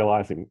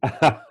editorializing.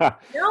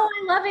 No,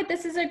 I love it.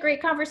 This is a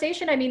great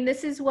conversation. I mean,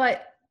 this is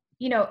what,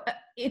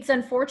 it's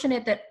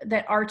unfortunate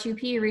that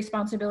R2P,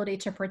 responsibility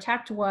to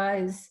protect,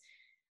 was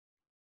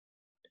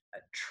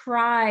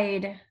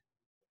tried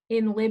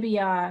in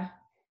Libya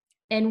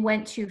and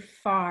went too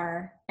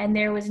far. And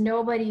there was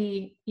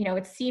nobody,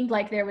 it seemed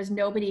like there was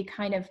nobody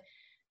kind of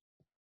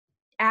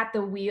at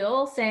the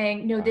wheel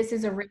saying, no, this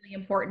is a really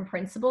important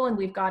principle and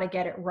we've got to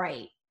get it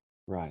right.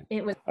 Right.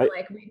 It was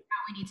like, we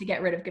need to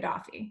get rid of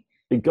Gaddafi.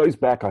 It goes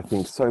back, I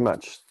think, so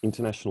much.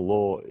 International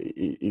law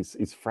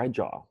is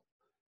fragile.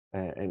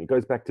 And it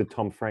goes back to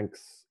Tom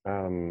Frank's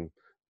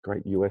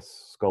great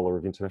US scholar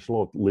of international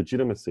law,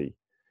 legitimacy.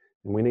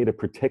 And we need to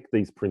protect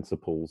these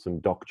principles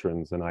and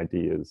doctrines and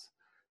ideas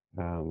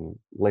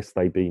lest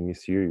they be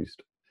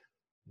misused.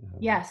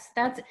 Yes,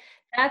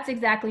 that's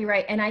exactly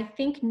right. And I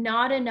think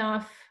not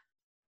enough.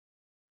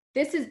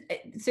 This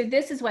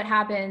is what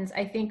happens,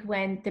 I think,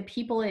 when the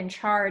people in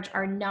charge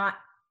are not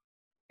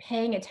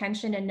paying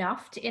attention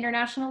enough to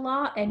international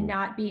law and Mm.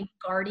 not being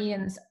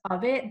guardians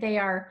of it. They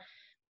are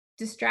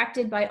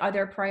distracted by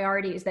other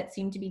priorities that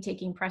seem to be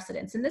taking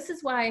precedence. And this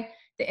is why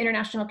the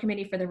International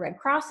Committee for the Red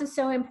Cross is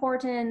so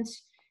important.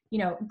 You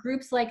know,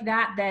 groups like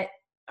that,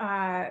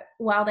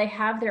 while they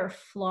have their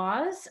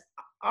flaws,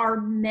 are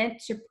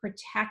meant to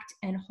protect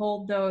and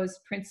hold those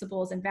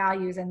principles and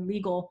values and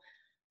legal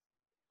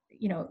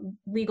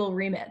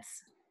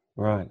remits.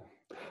 Right.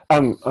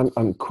 I'm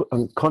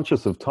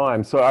conscious of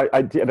time, so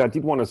I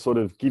did want to sort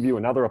of give you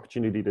another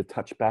opportunity to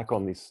touch back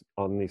on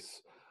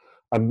this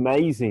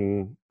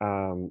amazing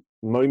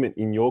moment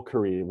in your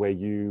career where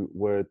you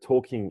were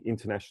talking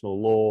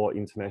international law,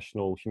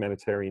 international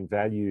humanitarian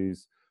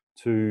values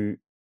to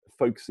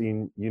folks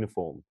in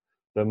uniform,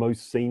 the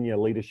most senior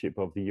leadership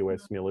of the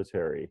US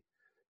military.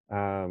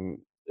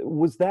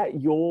 Was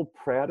that your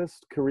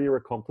proudest career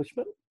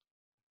accomplishment?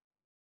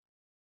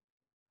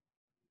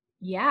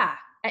 Yeah.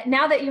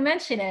 Now that you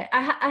mention it,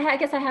 I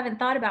guess I haven't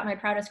thought about my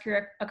proudest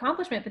career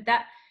accomplishment, but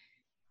that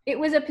it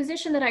was a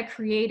position that I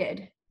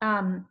created,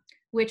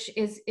 which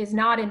is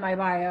not in my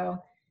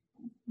bio.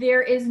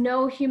 There is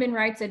no human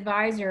rights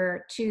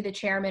advisor to the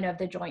chairman of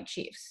the Joint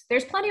Chiefs.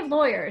 There's plenty of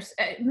lawyers,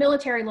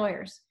 military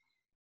lawyers,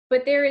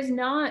 but there is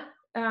not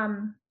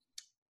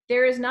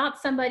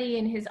somebody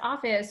in his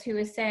office who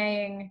is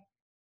saying,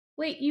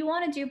 wait, you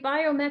want to do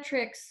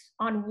biometrics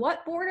on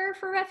what border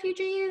for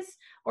refugees?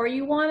 Or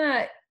you want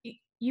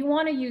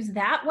to use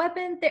that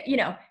weapon?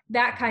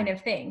 That kind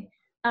of thing.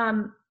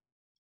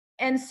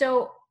 And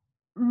so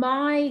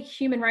my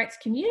human rights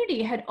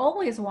community had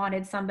always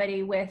wanted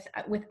somebody with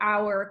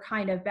our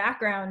kind of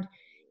background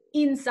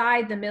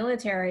inside the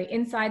military,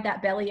 inside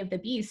that belly of the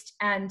beast.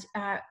 And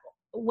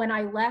when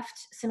I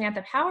left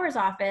Samantha Power's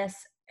office,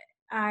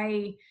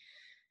 I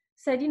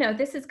said,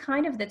 this is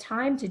kind of the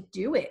time to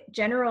do it.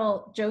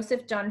 General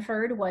Joseph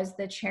Dunford was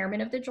the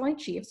chairman of the Joint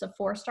Chiefs, a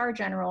 4-star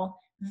general,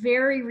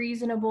 very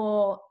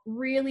reasonable,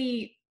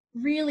 really,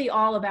 really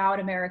all about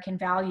American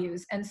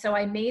values. And so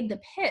I made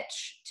the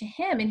pitch to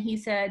him and he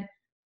said,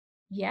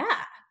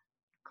 yeah,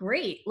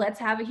 great, let's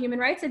have a human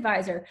rights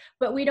advisor,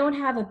 but we don't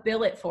have a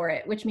billet for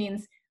it, which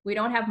means we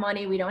don't have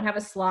money, we don't have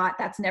a slot,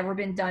 that's never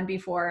been done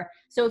before.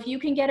 So if you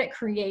can get it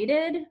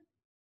created,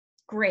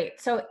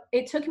 great. So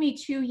it took me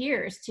 2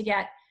 years to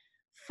get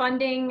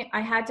funding.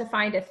 I had to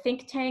find a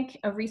think tank,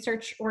 a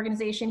research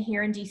organization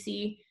here in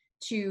DC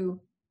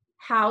to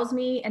house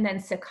me and then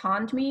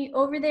second me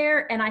over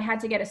there. And I had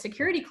to get a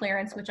security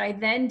clearance, which I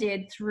then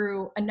did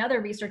through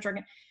another research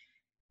organ.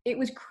 It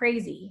was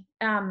crazy,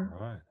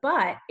 Right.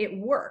 but it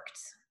worked.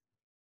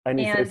 And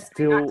And I got to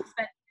spend 2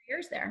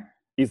 years there.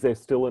 Is there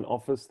still an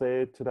office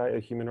there today, a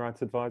human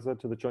rights advisor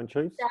to the Joint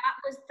Chiefs? That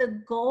was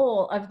the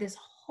goal of this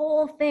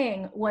whole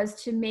thing,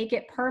 was to make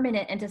it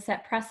permanent and to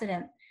set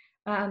precedent.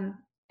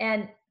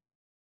 And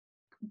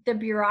the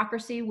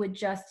bureaucracy would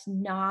just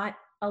not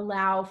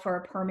allow for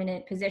a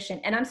permanent position.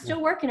 And I'm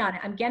still working on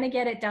it. I'm going to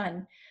get it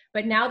done.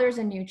 But now there's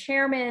a new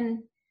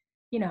chairman,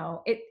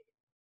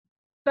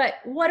 but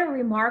what a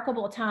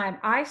remarkable time.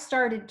 I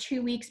started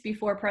 2 weeks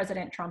before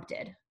President Trump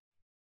did.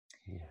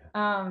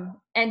 Yeah.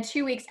 And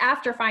 2 weeks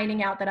after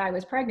finding out that I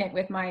was pregnant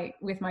with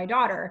my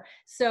daughter.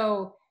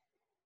 So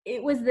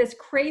it was this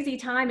crazy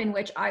time in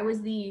which I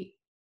was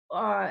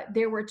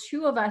there were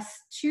 2 of us,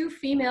 2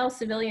 female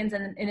civilians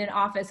in an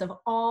office of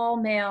all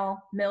male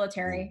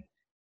military.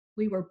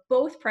 We were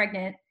both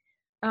pregnant.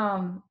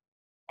 And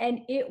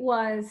it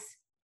was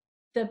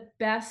the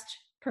best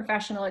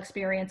professional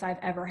experience I've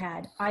ever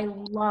had. I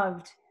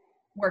loved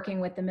working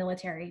with the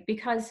military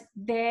because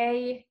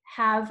they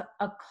have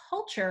a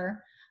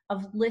culture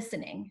of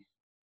listening.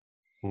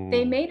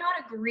 They may not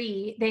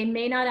agree, they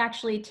may not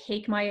actually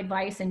take my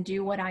advice and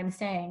do what I'm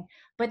saying,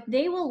 but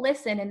they will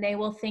listen and they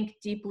will think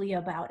deeply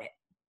about it.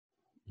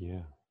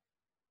 Yeah.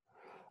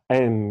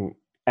 And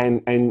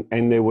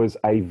there was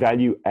a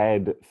value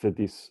add for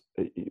this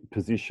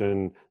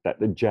position that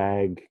the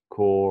JAG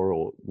Corps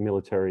or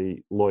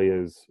military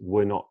lawyers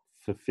were not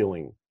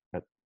fulfilling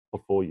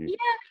before you. Yeah,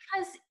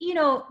 because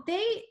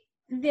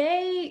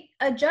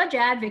a judge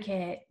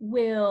advocate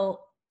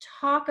will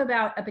talk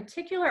about a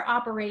particular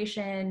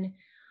operation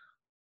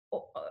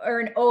or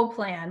an O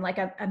plan, like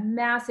a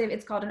massive,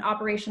 it's called an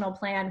operational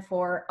plan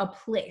for a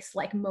place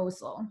like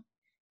Mosul.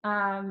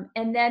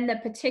 And then the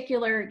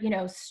particular,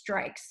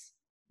 strikes.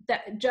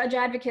 That judge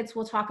advocates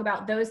will talk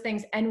about those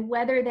things and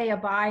whether they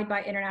abide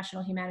by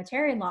international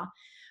humanitarian law,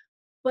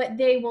 but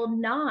they will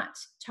not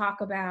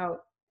talk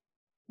about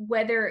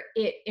whether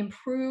it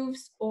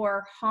improves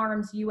or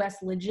harms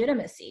US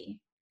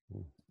legitimacy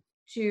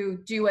to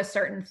do a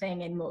certain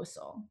thing in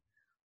Mosul,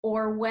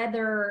 or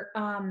whether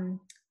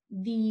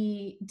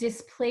the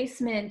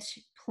displacement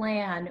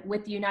plan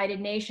with the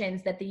United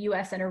Nations that the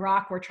US and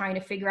Iraq were trying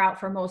to figure out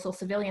for Mosul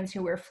civilians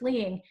who were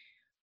fleeing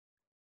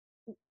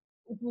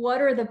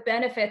what are the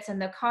benefits and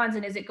the cons,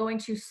 and is it going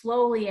too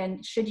slowly,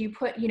 and should you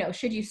put,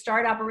 should you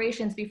start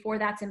operations before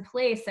that's in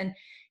place? And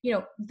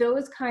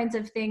those kinds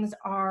of things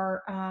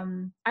are,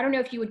 I don't know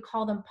if you would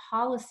call them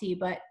policy,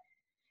 but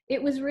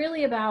it was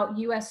really about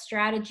US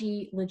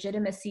strategy,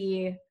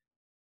 legitimacy.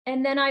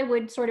 And then I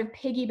would sort of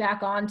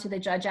piggyback on to the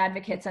judge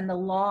advocates and the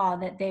law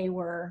that they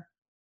were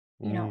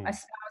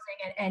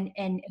espousing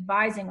and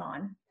advising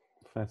on.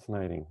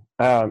 Fascinating.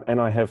 And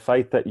I have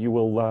faith that you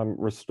will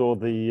restore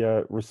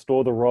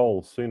the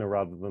role sooner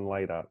rather than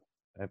later.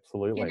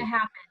 Absolutely. It's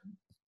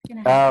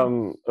gonna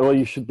happen. Well,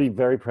 you should be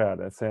very proud.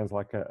 That sounds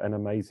like an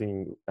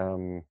amazing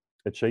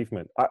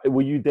achievement.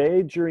 Were you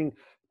there during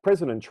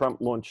President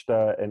Trump launched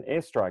an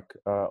airstrike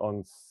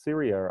on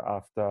Syria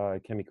after a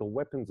chemical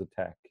weapons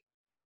attack?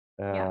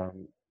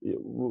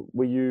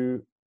 Were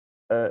you?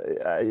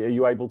 Are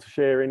you able to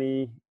share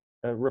any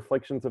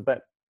reflections of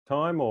that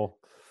time, or?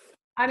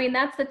 I mean,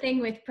 that's the thing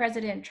with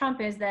President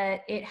Trump, is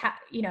that it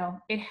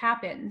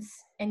happens,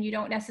 and you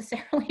don't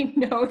necessarily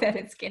know that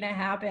it's going to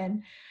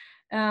happen.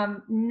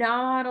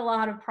 Not a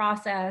lot of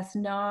process,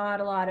 not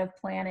a lot of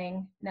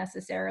planning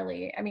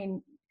necessarily. I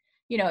mean,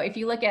 if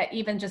you look at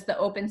even just the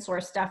open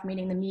source stuff,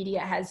 meaning the media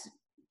has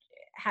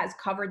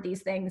covered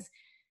these things,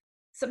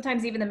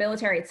 sometimes even the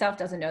military itself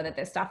doesn't know that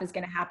this stuff is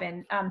going to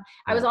happen.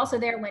 I was also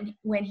there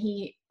when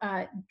he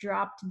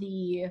dropped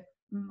the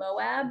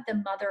Moab, the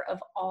mother of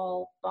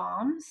all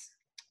bombs,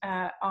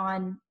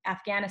 on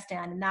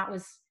Afghanistan, and that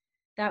was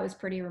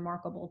pretty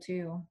remarkable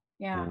too.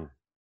 Yeah.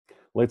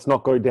 Let's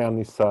not go down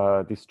this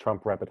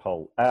Trump rabbit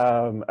hole.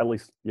 At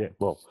least,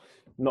 well,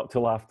 not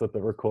till after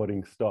the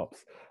recording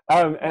stops.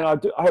 And I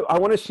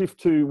want to shift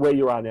to where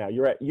you are now.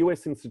 You're at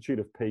US Institute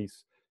of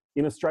Peace.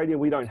 In Australia,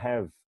 we don't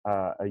have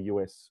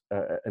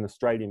an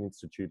Australian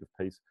Institute of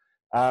Peace.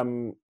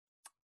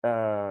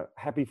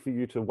 Happy for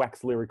you to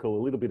wax lyrical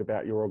a little bit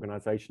about your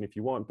organization if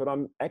you want, but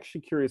I'm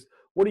actually curious,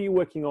 what are you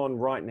working on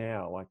right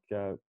now? Like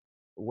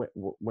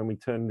when we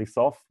turn this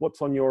off,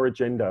 what's on your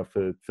agenda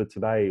for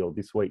today or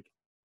this week?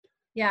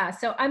 Yeah,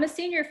 so I'm a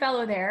senior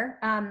fellow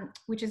there,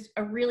 which is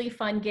a really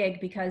fun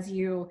gig because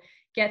you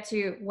get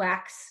to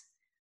wax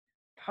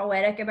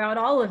poetic about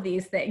all of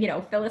these things,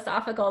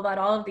 philosophical about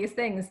all of these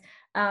things.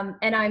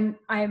 And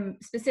I'm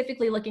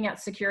specifically looking at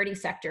security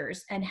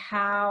sectors and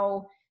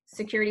how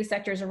security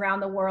sectors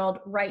around the world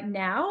right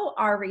now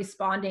are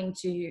responding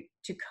to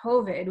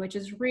COVID, which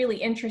is really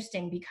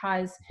interesting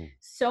because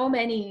so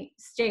many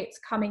states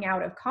coming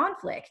out of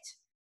conflict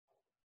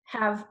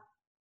have,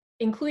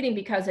 including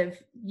because of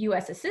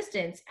US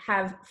assistance,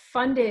 have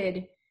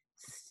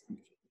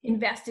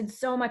invested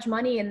so much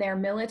money in their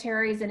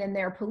militaries and in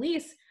their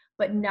police,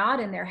 but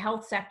not in their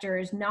health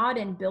sectors, not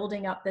in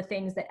building up the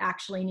things that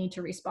actually need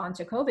to respond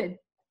to COVID.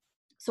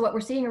 So what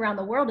we're seeing around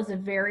the world is a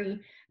very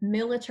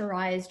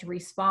militarized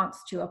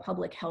response to a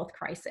public health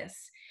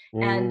crisis.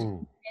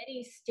 And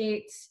many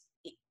states,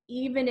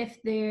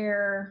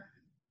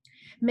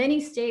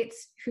 many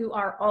states who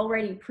are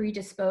already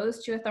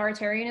predisposed to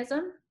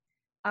authoritarianism,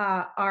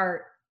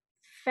 are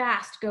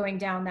fast going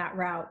down that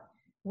route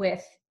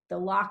with the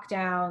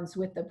lockdowns,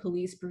 with the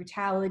police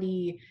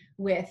brutality,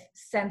 with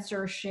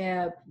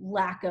censorship,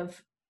 lack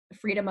of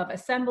freedom of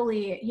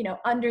assembly,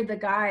 under the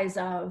guise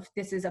of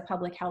this is a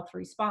public health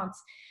response.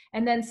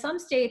 And then some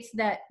states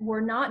that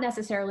were not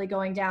necessarily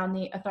going down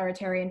the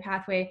authoritarian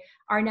pathway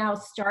are now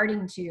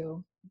starting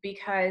to,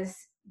 because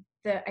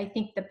I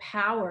think the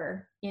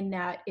power in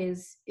that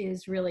is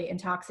really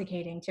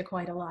intoxicating to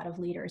quite a lot of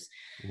leaders.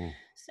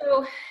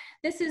 So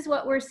this is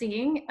what we're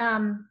seeing,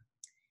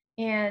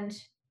 and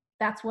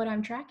that's what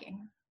I'm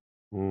tracking.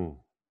 And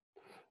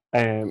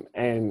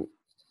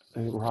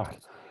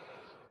right.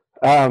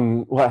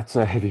 Well, that's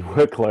a heavy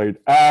workload.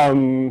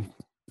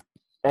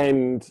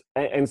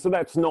 And so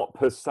that's not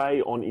per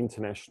se on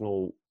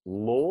international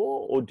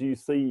law, or do you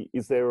see?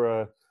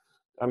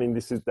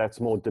 That's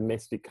more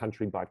domestic,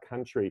 country by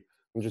country.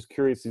 I'm just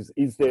curious: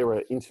 is there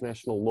an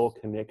international law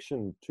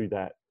connection to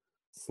that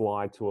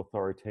slide to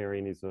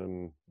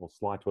authoritarianism or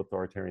slide to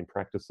authoritarian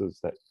practices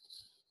that?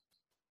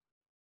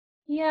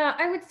 Yeah,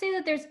 I would say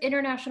that there's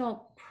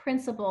international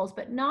principles,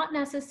 but not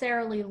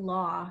necessarily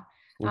law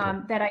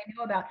that I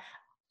know about,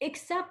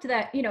 except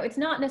that, it's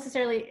not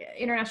necessarily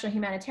international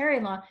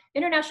humanitarian law.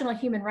 International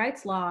human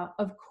rights law,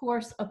 of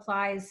course,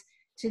 applies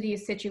to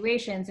these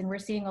situations, and we're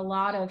seeing a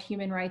lot of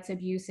human rights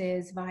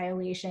abuses,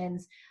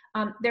 violations.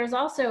 There's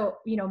also,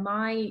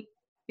 my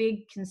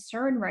big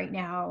concern right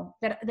now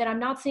that I'm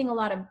not seeing a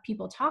lot of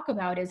people talk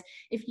about is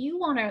if you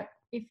want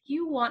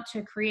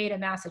to create a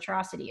mass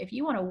atrocity, if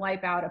you want to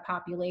wipe out a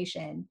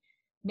population,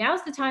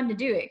 now's the time to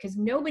do it, because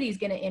nobody's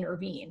going to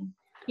intervene.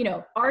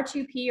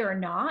 R2P or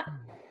not,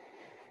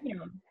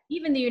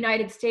 even the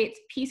United States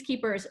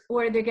peacekeepers,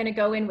 or they're going to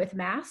go in with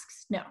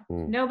masks. No,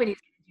 nobody's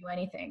going to do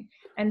anything.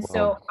 And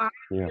so I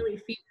really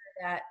fear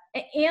that,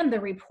 and the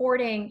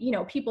reporting,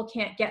 people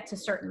can't get to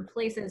certain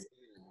places.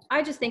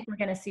 I just think we're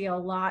going to see a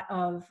lot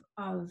of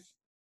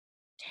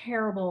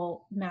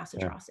terrible mass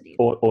atrocities.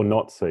 Or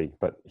not see,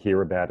 but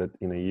hear about it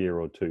in a year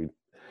or two.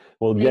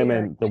 Well,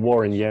 Yemen, the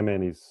war in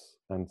Yemen is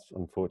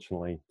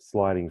unfortunately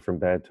sliding from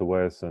bad to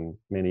worse, and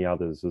many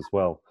others as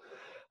well.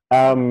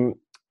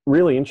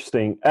 Really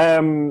interesting.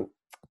 I'm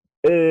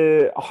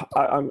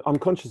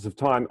conscious of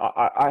time.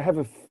 I have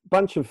a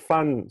bunch of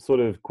fun sort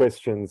of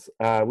questions.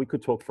 We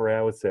could talk for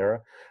hours,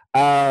 Sarah.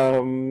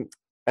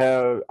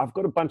 I've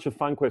got a bunch of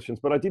fun questions,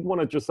 but I did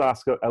want to just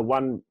ask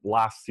one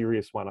last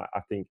serious one,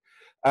 I think.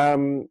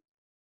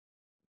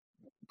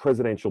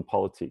 Presidential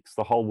politics.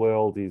 The whole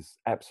world is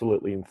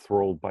absolutely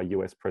enthralled by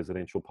US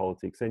presidential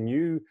politics. And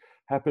you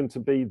happen to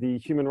be the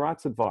human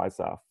rights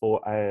advisor for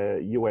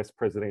a US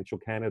presidential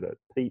candidate,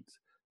 Pete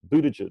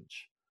Buttigieg,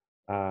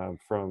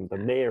 from the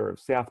mayor of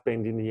South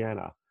Bend,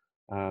 Indiana.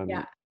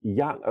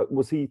 Young,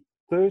 was he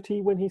 30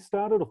 when he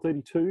started, or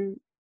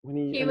 32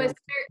 when he was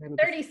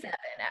 37,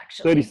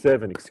 actually.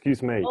 37,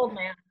 excuse me. Old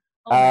man.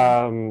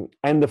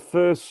 And the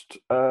first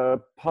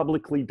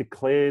publicly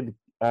declared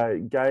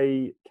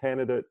gay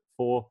candidate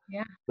for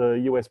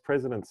the US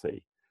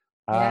presidency.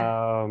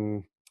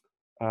 So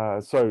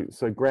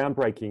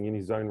groundbreaking in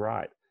his own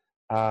right.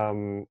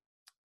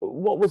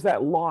 What was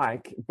that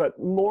like? But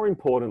more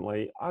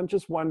importantly, I'm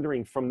just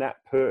wondering, from that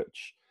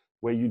perch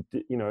where you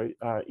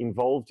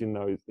involved in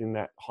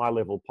that high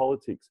level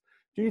politics,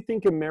 do you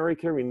think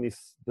America in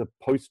the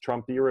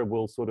post-Trump era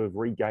will sort of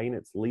regain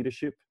its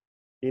leadership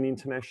in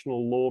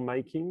international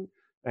lawmaking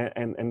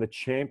and the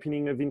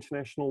championing of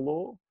international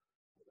law?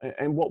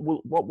 And what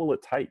will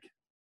it take?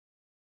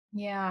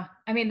 Yeah,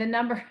 I mean, the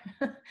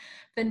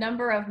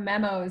number of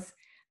memos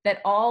that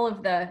all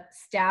of the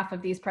staff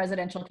of these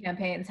presidential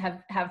campaigns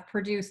have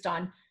produced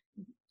on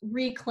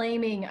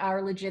reclaiming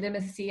our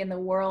legitimacy in the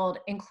world,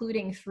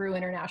 including through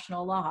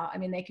international law. I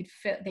mean, they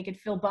could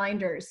fill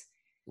binders.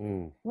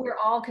 We're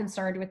all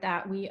concerned with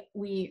that.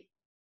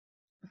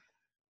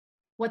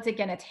 What's it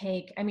going to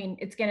take? I mean,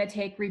 it's going to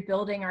take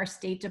rebuilding our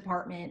State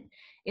Department.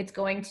 It's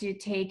going to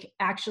take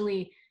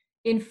actually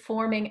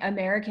informing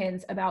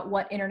Americans about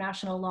what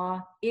international law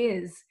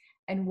is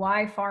and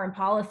why foreign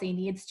policy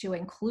needs to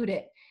include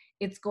it.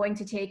 It's going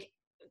to take,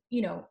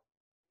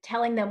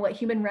 telling them what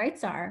human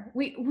rights are.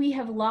 We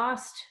have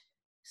lost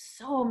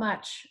so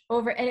much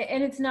over,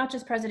 and it's not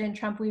just President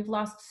Trump. We've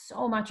lost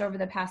so much over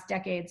the past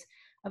decades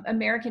of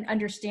American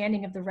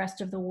understanding of the rest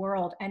of the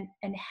world and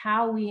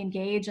how we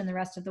engage in the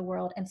rest of the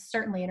world, and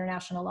certainly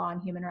international law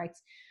and human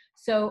rights.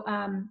 So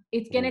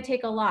it's going to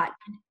take a lot.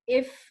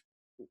 If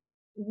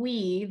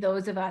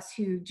those of us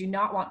who do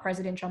not want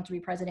President Trump to be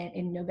president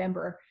in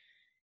November,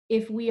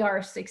 if we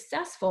are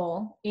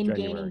successful in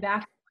gaining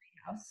back the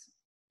White House,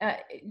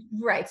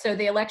 right. So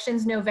the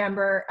election's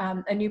November,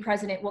 a new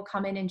president will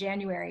come in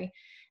January.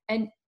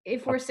 And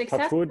if we're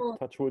successful,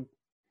 touch wood.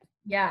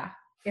 Yeah,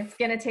 it's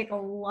going to take a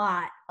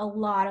lot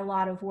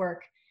of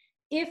work.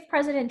 If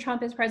President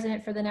Trump is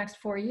president for the next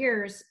 4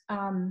 years,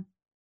 I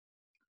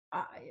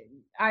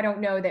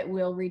don't know that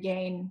we'll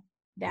regain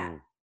that.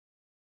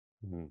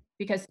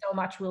 Because so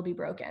much will be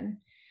broken.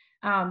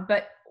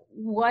 But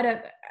what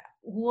a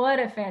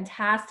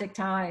fantastic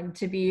time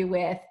to be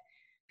with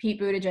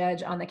Pete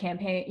Buttigieg on the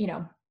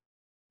campaign.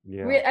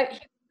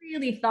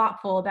 Really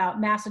thoughtful about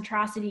mass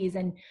atrocities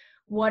and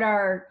what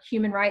our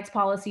human rights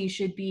policy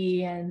should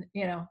be, and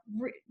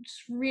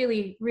just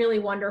really, really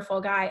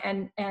wonderful guy.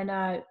 And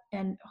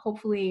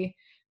hopefully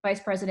Vice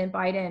President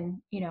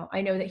Biden,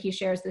 I know that he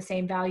shares the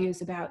same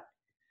values about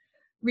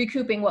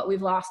recouping what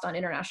we've lost on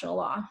international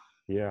law.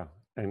 Yeah.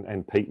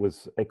 And Pete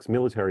was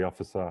ex-military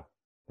officer,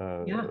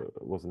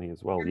 wasn't he,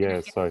 as well?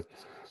 Yeah, so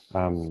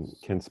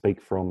can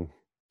speak from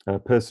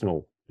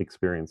personal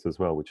experience as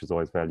well, which is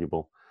always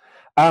valuable.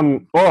 All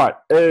right,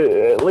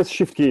 let's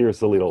shift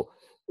gears a little.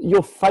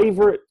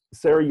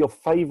 Sarah, your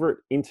favorite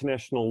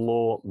international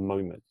law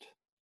moment?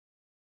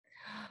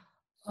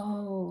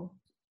 Oh,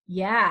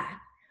 yeah.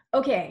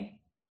 Okay.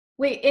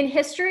 Wait, in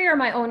history or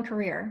my own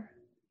career?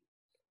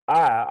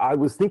 I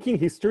was thinking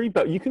history,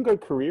 but you can go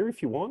career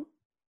if you want.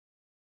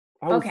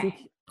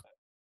 Okay.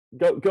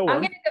 Go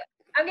on.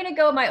 I'm gonna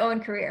go with my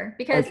own career,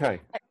 because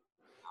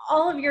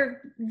all of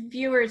your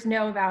viewers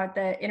know about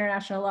the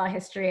international law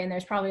history, and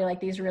there's probably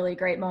like these really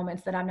great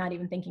moments that I'm not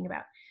even thinking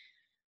about.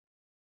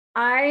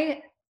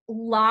 I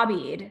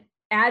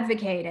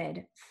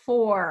advocated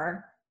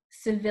for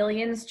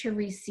civilians to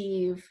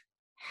receive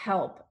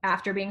help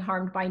after being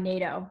harmed by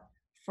NATO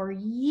for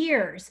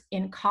years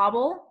in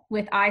Kabul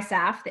with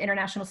ISAF, the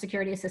International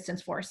Security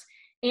Assistance Force,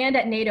 and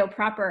at NATO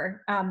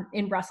proper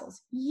in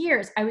Brussels.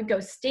 Years. I would go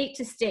state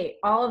to state,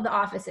 all of the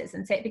offices,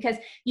 and say, because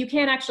you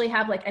can't actually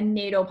have like a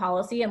NATO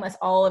policy unless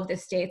all of the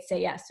states say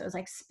yes. So it was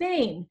like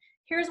Spain,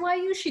 here's why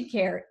you should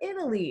care,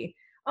 Italy,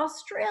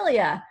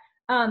 Australia.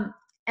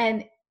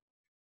 And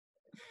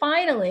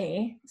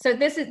finally, so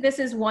this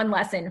is one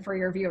lesson for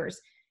your viewers.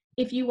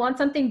 If you want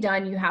something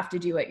done, you have to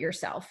do it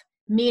yourself.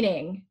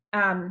 Meaning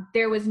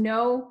there was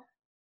no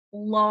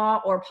law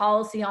or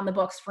policy on the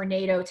books for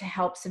NATO to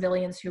help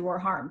civilians who were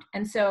harmed.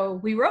 And so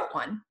we wrote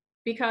one,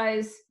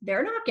 because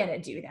they're not going to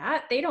do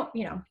that. They don't,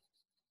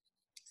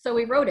 So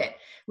we wrote it.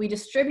 We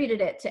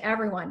distributed it to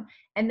everyone.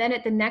 And then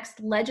at the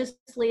next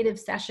legislative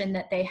session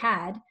that they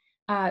had,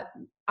 I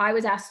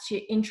was asked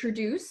to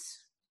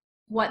introduce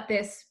what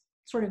this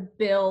sort of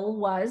bill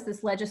was,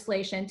 this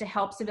legislation to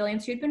help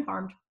civilians who'd been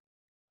harmed.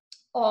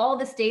 All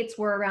the states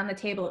were around the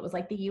table. It was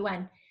like the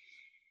UN.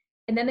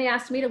 And then they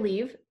asked me to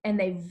leave, and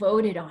they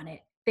voted on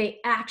it. They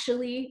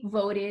actually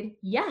voted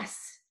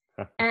yes.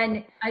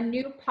 And a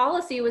new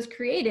policy was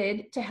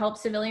created to help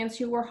civilians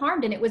who were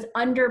harmed. And it was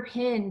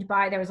underpinned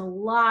by, there was a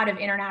lot of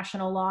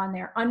international law in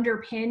there,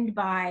 underpinned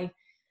by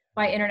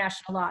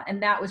international law.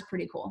 And that was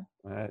pretty cool.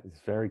 That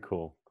is very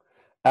cool.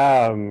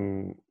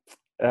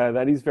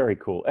 That is very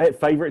cool.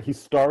 Favorite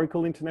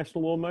historical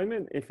international law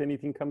moment, if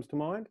anything comes to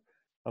mind?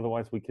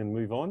 Otherwise, we can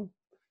move on.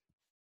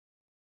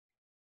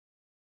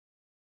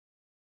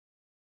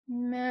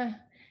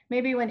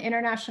 Maybe when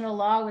international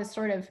law was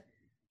sort of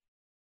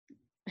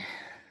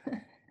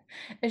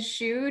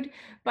eschewed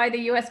by the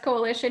US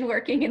coalition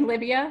working in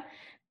Libya,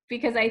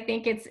 because I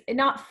think it's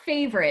not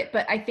favorite,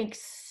 but I think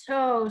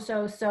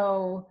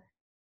so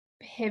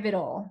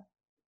pivotal.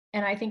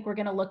 And I think we're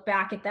going to look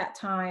back at that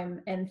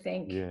time and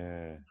think,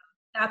 yeah,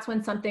 that's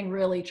when something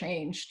really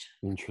changed.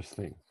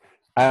 Interesting.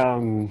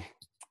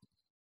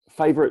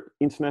 Favorite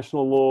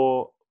international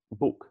law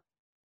book?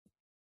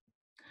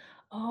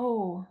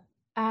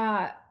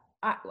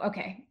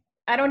 Okay.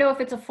 I don't know if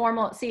it's a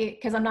formal,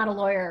 because I'm not a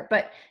lawyer,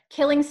 but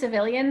Killing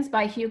Civilians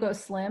by Hugo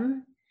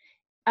Slim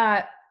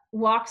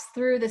walks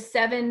through the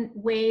 7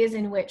 ways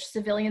in which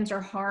civilians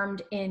are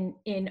harmed in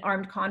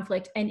armed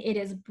conflict. And it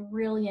is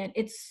brilliant.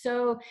 It's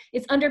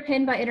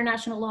underpinned by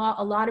international law,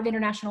 a lot of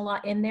international law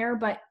in there,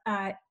 but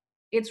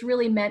it's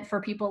really meant for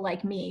people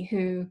like me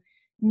who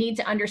need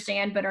to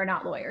understand but are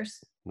not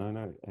lawyers.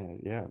 No.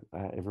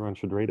 Everyone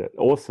should read it.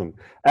 Awesome.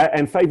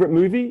 And favorite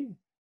movie?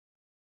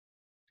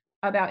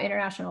 About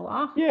international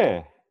law?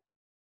 Yeah.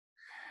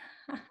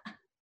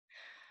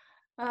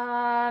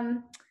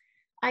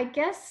 I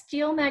guess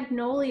Steel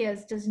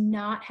Magnolias does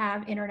not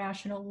have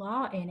international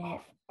law in it.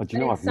 Do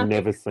you know, I've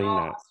never seen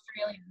that.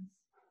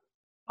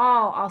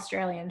 All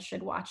Australians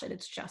should watch it.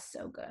 It's just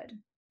so good.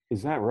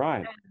 Is that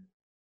right?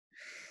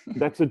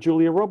 That's a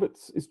Julia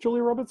Roberts. Is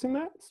Julia Roberts in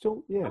that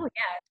still? Yeah. Oh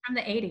yeah, it's from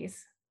the 80s.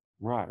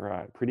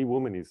 Right. Pretty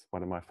Woman is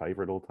one of my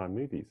favorite all-time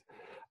movies.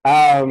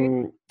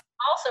 Also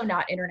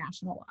not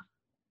international law.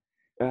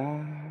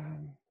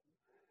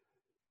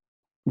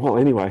 Well,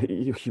 anyway,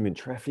 human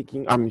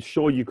trafficking. I'm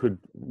sure we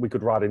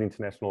could write an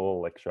international law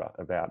lecture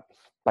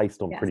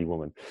based on Pretty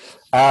Woman.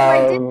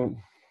 I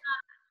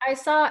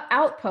saw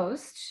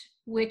Outpost,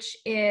 which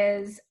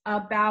is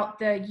about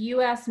the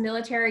US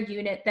military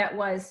unit that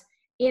was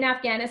in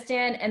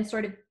Afghanistan and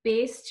sort of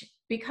based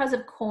because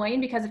of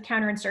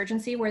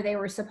counterinsurgency, where they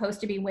were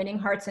supposed to be winning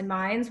hearts and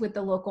minds with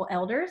the local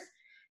elders.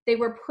 They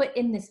were put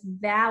in this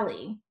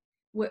valley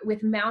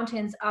with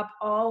mountains up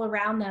all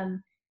around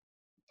them.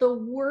 The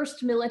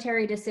worst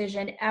military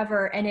decision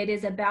ever. And it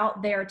is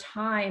about their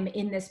time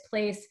in this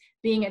place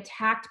being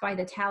attacked by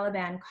the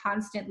Taliban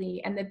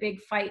constantly and the big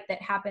fight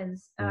that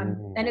happens.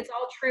 And it's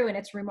all true and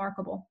it's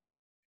remarkable.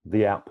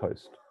 The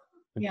Outpost.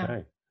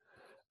 Okay.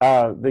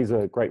 Yeah. These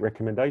are great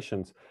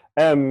recommendations.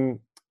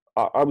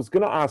 I was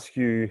going to ask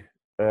you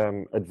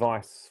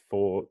advice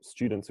for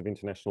students of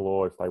international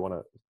law if they want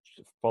to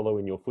follow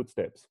in your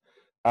footsteps.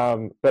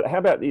 But how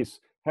about this?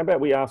 How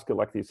about we ask it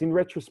like this? In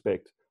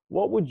retrospect,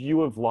 what would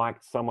you have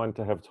liked someone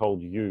to have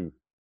told you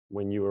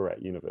when you were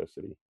at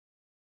university?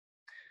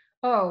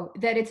 Oh,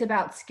 that it's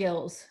about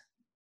skills.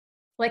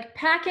 Like,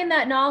 pack in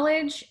that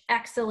knowledge,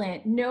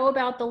 excellent. Know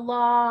about the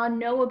law,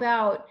 know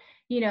about,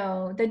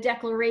 the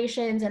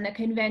declarations and the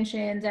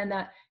conventions and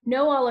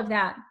know all of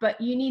that, but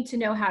you need to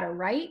know how to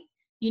write.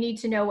 You need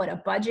to know what a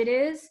budget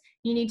is.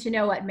 You need to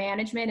know what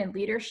management and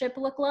leadership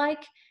look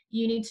like.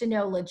 You need to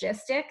know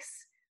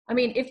logistics. I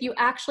mean, if you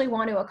actually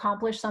want to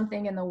accomplish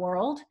something in the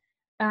world,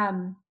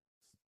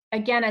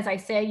 again, as I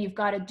say, you've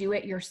got to do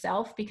it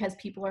yourself because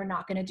people are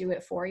not going to do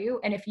it for you.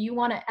 And if you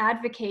want to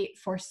advocate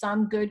for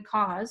some good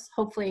cause,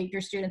 hopefully your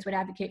students would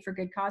advocate for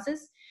good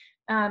causes.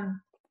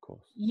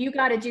 You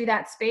got to do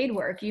that spade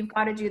work. You've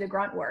got to do the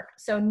grunt work.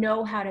 So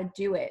know how to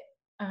do it,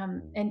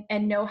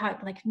 and know how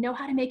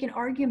to make an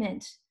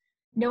argument,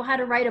 know how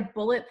to write a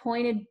bullet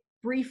pointed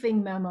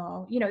briefing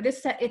memo.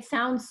 It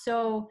sounds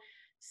so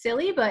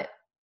silly, but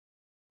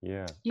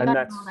yeah.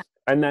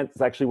 And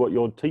that's actually what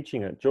you're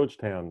teaching at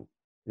Georgetown.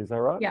 Is that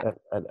right? Yeah.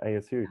 At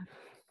ASU.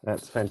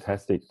 That's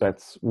fantastic.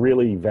 That's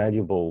really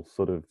valuable.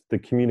 Sort of the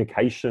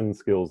communication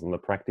skills and the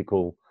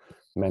practical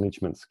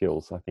management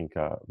skills, I think,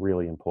 are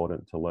really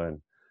important to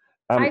learn.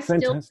 I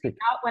still freak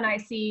out when I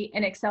see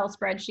an Excel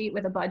spreadsheet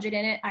with a budget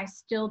in it. I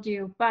still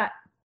do, but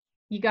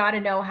you got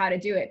to know how to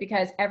do it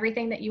because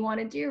everything that you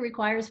want to do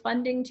requires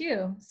funding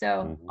too.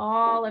 So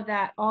all of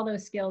that, all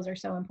those skills are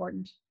so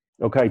important.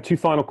 Okay, 2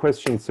 final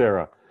questions,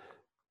 Sarah.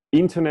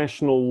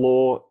 International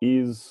law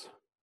is...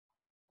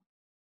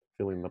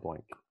 fill in the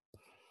blank.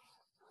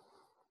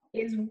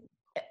 Is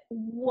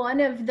one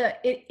of the,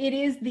 it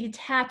is the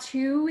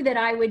tattoo that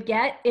I would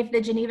get if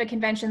the Geneva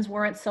Conventions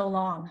weren't so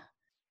long.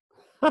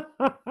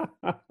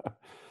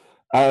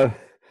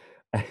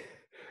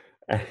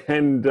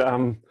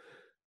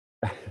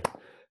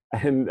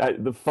 And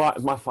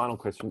my final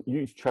question,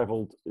 you've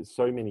traveled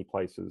so many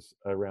places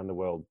around the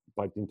world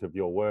by dint of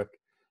your work,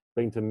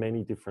 been to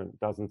many different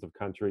dozens of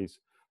countries.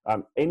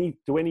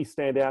 Do any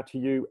stand out to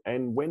you?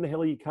 And when the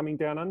hell are you coming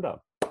down under?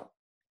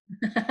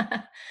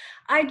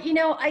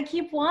 I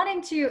keep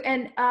wanting to,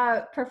 and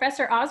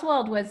Professor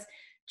Oswald was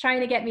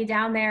trying to get me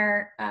down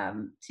there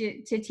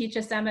to teach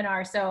a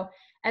seminar. So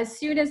as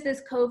soon as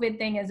this COVID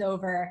thing is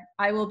over,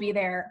 I will be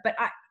there. But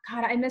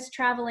I miss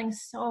traveling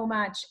so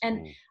much.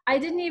 And I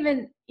didn't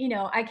even,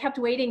 I kept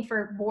waiting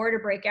for war to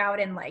break out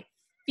in like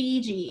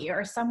Fiji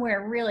or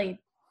somewhere really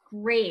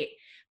great.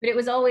 But it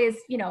was always,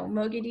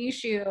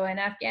 Mogadishu and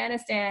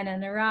Afghanistan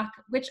and Iraq,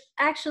 which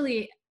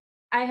actually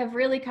I have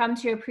really come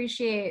to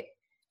appreciate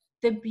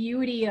the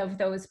beauty of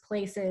those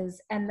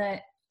places and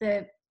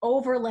the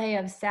overlay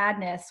of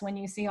sadness when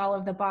you see all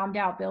of the bombed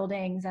out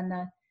buildings and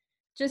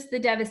just the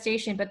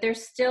devastation. But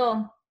there's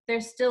still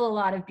a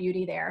lot of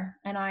beauty there,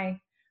 and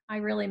I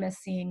really miss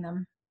seeing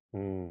them.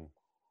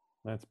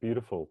 That's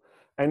beautiful.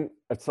 And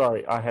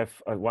sorry, I have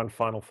one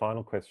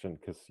final question,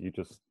 because you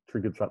just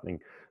triggered something.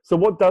 So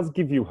what does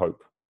give you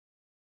hope?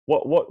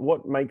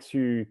 What makes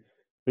you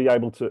be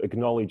able to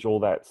acknowledge all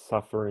that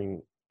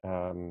suffering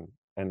and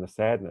the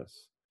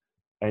sadness,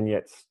 and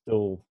yet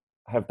still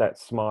have that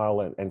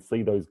smile and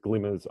see those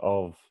glimmers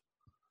of,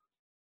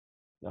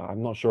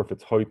 I'm not sure if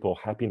it's hope or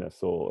happiness,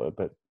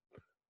 but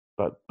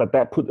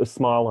that put a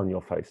smile on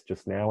your face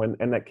just now,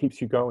 and that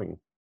keeps you going?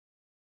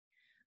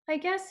 I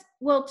guess,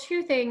 well,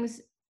 two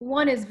things.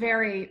 One is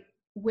very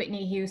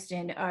Whitney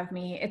Houston of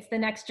me. It's the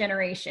next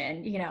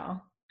generation.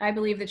 I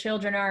believe the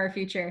children are our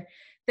future.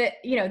 That,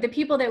 the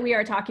people that we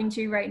are talking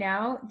to right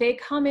now, they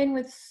come in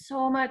with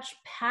so much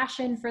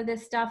passion for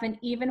this stuff. And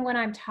even when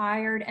I'm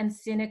tired and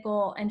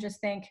cynical and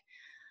just think,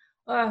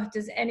 oh,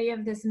 does any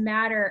of this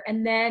matter?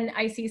 And then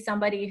I see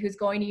somebody who's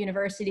going to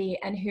university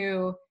and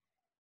who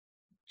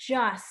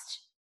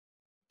just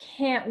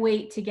can't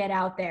wait to get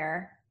out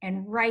there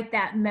and write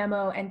that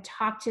memo and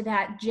talk to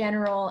that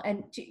general.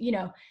 And,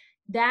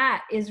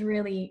 that is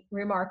really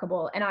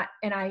remarkable. And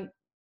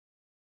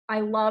I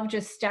love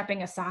just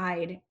stepping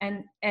aside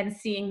and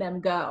seeing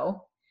them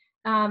go.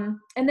 And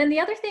then the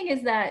other thing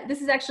is that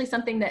this is actually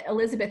something that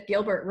Elizabeth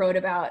Gilbert wrote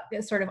about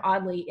sort of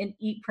oddly in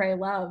Eat, Pray,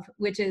 Love,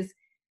 which is,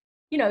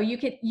 you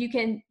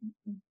can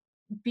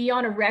be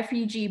on a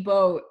refugee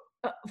boat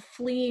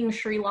fleeing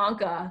Sri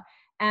Lanka,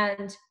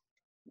 and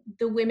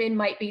the women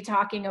might be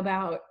talking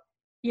about,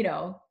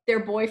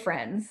 their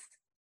boyfriends,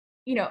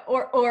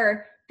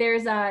 or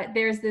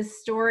there's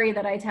this story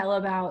that I tell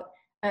about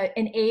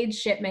an aid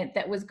shipment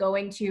that was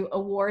going to a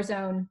war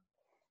zone,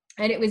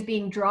 and it was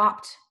being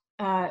dropped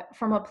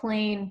from a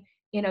plane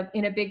in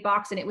a big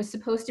box, and it was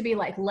supposed to be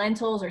like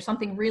lentils or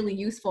something really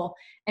useful,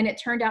 and it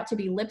turned out to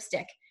be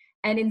lipstick.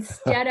 And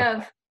instead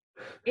of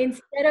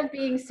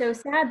being so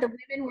sad, the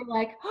women were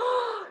like,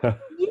 oh,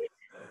 yeah.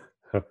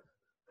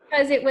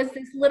 Because it was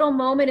this little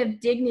moment of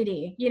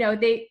dignity.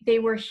 They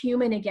were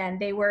human again.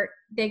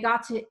 They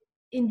got to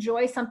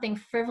enjoy something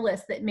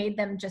frivolous that made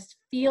them just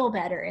feel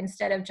better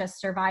instead of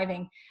just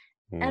surviving.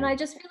 And I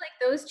just feel like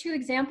those two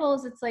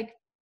examples, it's like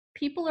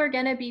people are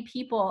going to be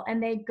people,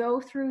 and they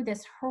go through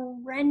this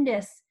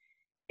horrendous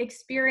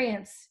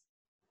experience.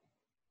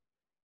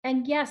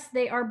 And yes,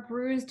 they are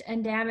bruised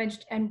and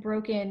damaged and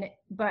broken,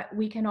 but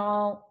we can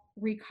all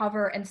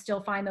recover and still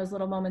find those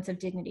little moments of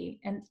dignity.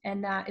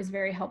 And that is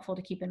very helpful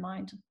to keep in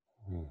mind.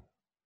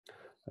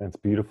 That's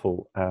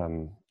beautiful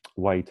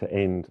way to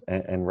end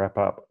and wrap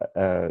up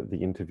the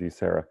interview,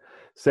 Sarah.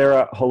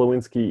 Sarah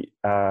Holowinski,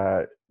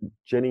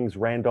 Jennings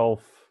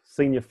Randolph,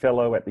 Senior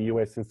Fellow at the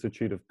US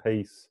Institute of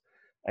Peace,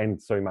 and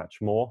so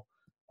much more.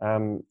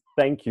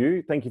 Thank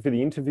you. Thank you for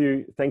the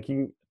interview. Thank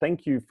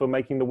you for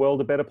making the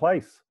world a better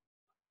place.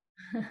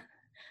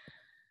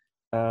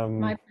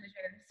 My pleasure.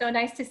 So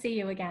nice to see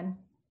you again.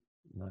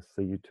 Nice to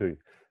see you too.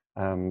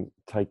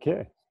 Take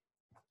care.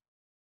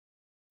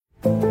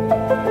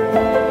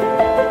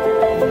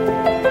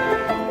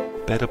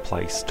 Better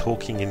Place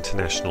Talking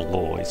International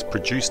Law is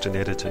produced and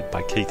edited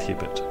by Keith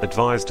Hibbert,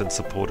 advised and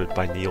supported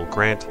by Neil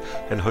Grant,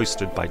 and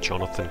hosted by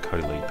Jonathan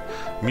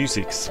Coleb.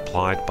 Music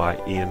supplied by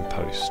Ian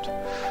Post.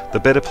 The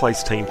Better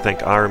Place team thank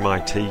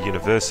RMIT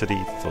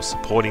University for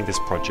supporting this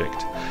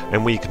project,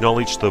 and we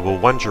acknowledge the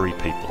Wurundjeri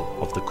people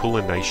of the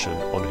Kulin Nation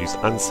on whose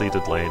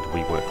unceded land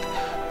we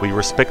work. We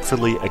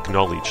respectfully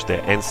acknowledge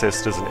their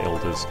ancestors and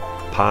elders,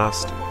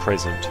 past,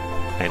 present,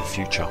 and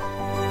future.